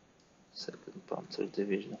 Second Panzer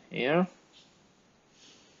Division here.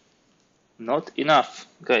 Not enough,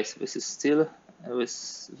 guys. This is still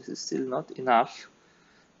not enough.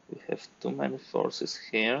 We have too many forces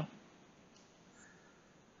here.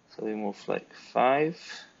 So we move like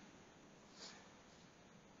 5,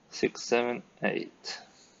 6, 7, 8.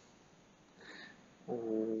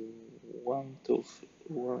 1, 2,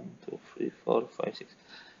 3, 4, 5, 6.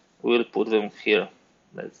 We'll put them here.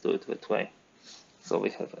 Let's do it that way. So we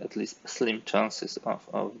have at least slim chances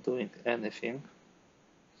of doing anything.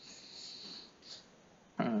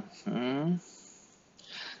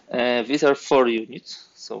 These are 4 units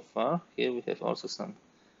so far. Here we have also some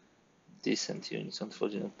decent units,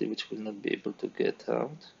 unfortunately, which will not be able to get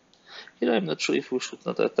out. Here I'm not sure if we should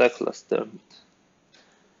not attack last turn.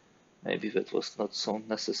 Maybe that was not so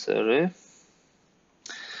necessary.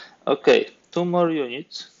 Okay, 2 more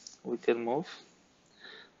units we can move.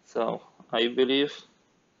 So I believe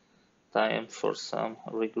time for some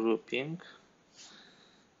regrouping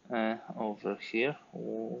over here.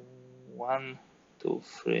 1, 2,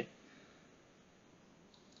 3,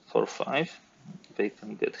 4, 5. They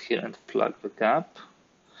can get here and plug the gap.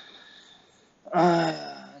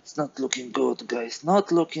 It's not looking good, guys.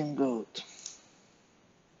 Not looking good.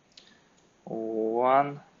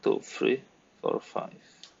 1, 2, 3, 4, 5.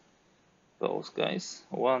 Those guys.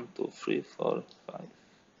 1, 2, 3, 4, 5.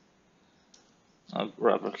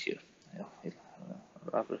 Rather here. Yeah,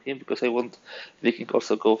 rather here because I want Viking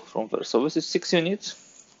also go from there. So this is 6 units.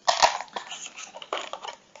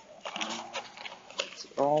 It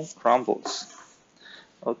all crumbles.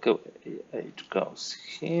 Okay, H goes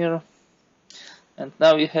here. And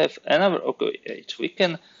now we have another OKH. We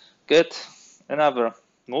can get another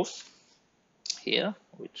move here,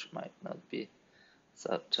 which might not be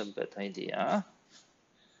such a bad idea.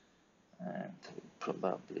 And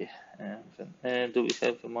probably, do we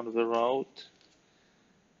have them on the road?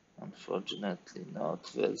 Unfortunately not,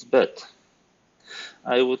 that's bad.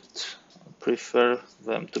 I would prefer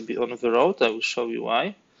them to be on the road. I will show you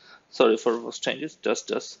why. Sorry for those changes,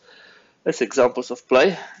 just as examples of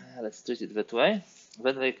play. Let's treat it that way.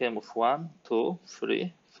 Then they can move 1, 2,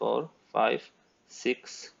 3, 4, 5,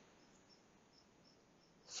 6,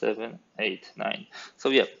 7, 8, 9. So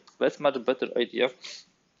yeah, that's much better idea.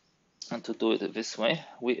 And to do it this way,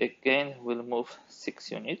 we again will move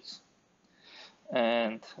 6 units.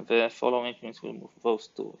 And the following units will move those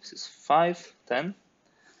 2. This is 5, 10.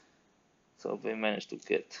 So they managed to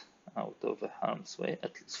get out of the harm's way,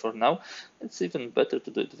 at least for now. It's even better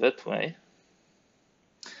to do it that way.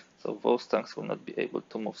 So those tanks will not be able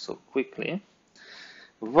to move so quickly.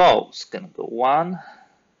 Those can go 1,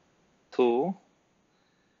 2,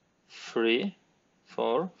 3,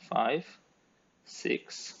 4, 5,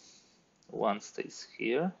 6. 1 stays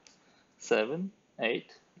here. 7,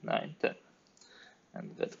 8, 9, 10.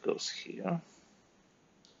 And that goes here.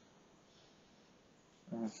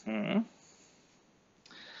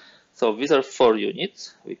 So these are 4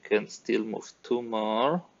 units. We can still move 2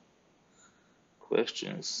 more.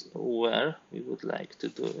 Questions where we would like to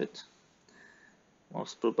do it.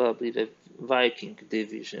 Most probably the Viking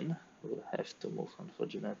division will have to move,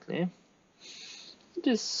 unfortunately.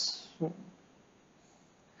 This,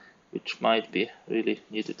 which might be really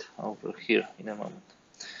needed over here in a moment.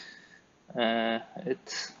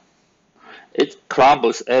 It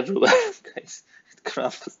crumbles everywhere, guys. It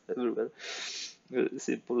crumbles everywhere.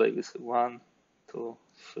 Simple like this: 1, 2,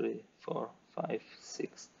 3, 4, 5,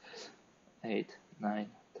 6, 8, 9,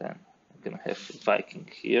 10. can have Viking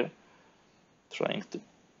here, trying to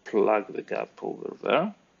plug the gap over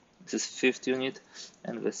there. This is 5th unit,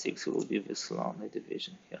 and the 6th will be this lonely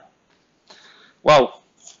division here. Wow!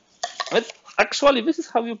 But actually, this is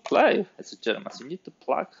how you play as a German. You need to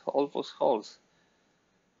plug all those holes.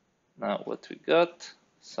 Now, what we got?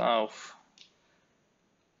 Southern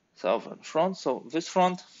front. So this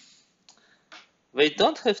front, they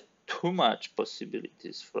don't have too much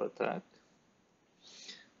possibilities for attack.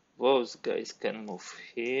 Those guys can move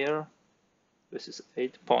here. This is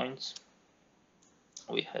 8 points.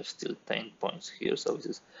 We have still 10 points here, so this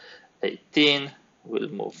is 18. We'll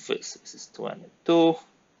move this. This is 22.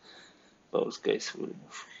 Those guys will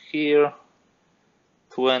move here.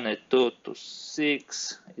 22 to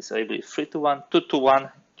 6 is, I believe, 3 to 1, 2 to 1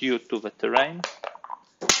 due to the terrain.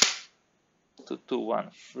 2 to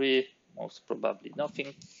 1, 3, most probably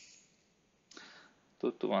nothing.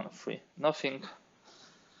 2 to 1, 3, nothing.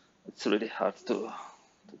 It's really hard to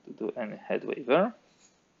do any headway there.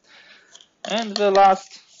 And the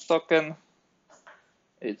last token,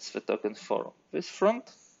 it's the token for this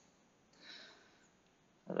front.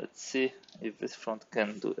 Let's see if this front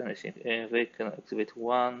can do anything. They can activate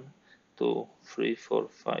 1, 2, 3, 4,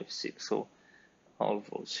 5, 6. So all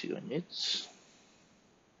those units.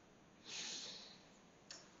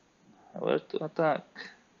 Where to attack?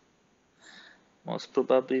 Most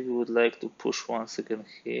probably we would like to push once again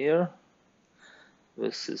here.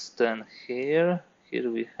 This is 10 here. Here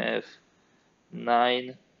we have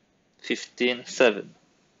 9, 15, 7.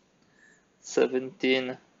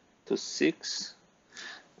 17 to 6.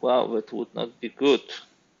 Wow, that would not be good.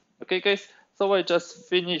 Okay, guys, so I just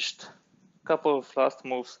finished a couple of last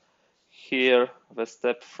moves here. The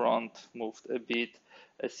step front moved a bit,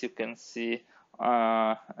 as you can see,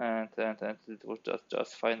 and it was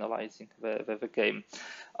just finalizing the game.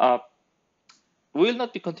 We will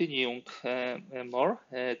not be continuing more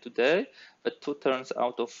today, but 2 turns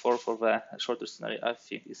out of 4 for the shorter scenario I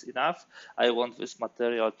think is enough. I want this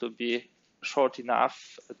material to be short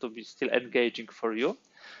enough to be still engaging for you.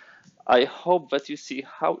 I hope that you see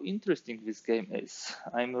how interesting this game is.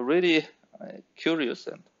 I'm really curious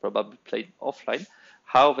and probably playing offline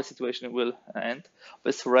how the situation will end.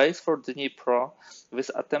 This race for Dnipro, this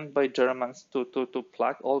attempt by Germans to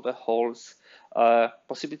plug all the holes,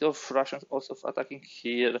 possibility of Russians also attacking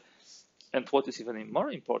here, and what is even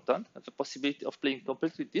more important, the possibility of playing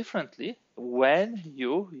completely differently when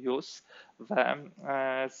you use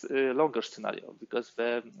the longer scenario, because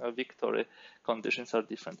the victory conditions are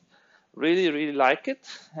different. Really like it,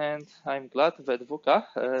 and I'm glad that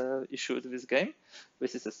VUCA issued this game.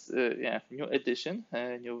 This is a new edition,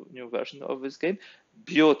 a new version of this game.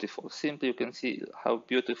 Beautiful, simply you can see how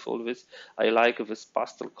beautiful this. I like this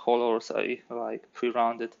pastel colors. I like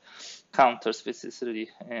pre-rounded counters. This is really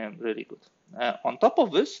good. On top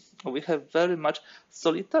of this, we have very much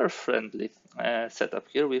solitaire friendly setup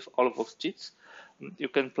here with all of those cheats. You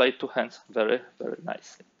can play 2 hands very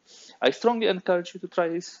nicely. I strongly encourage you to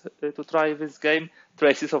try this game,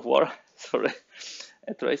 Traces of War. Sorry,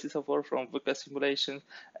 Traces of War from VUCA Simulation,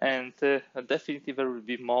 and definitely there will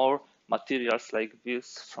be more materials like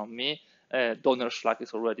this from me. Donnerschlag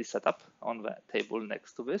is already set up on the table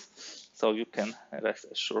next to this, so you can rest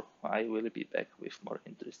assured I will be back with more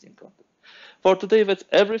interesting content. For today, that's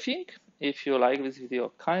everything. If you like this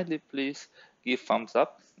video, kindly please give thumbs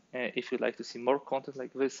up. If you'd like to see more content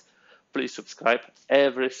like this, please subscribe.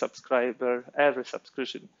 Every subscriber, every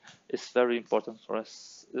subscription is very important for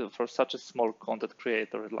us, for such a small content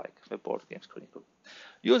creator like the Board Games Chronicle.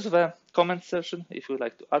 Use the comment section if you'd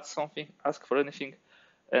like to add something, ask for anything,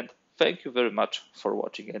 and thank you very much for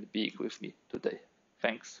watching and being with me today.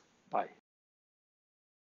 Thanks. Bye.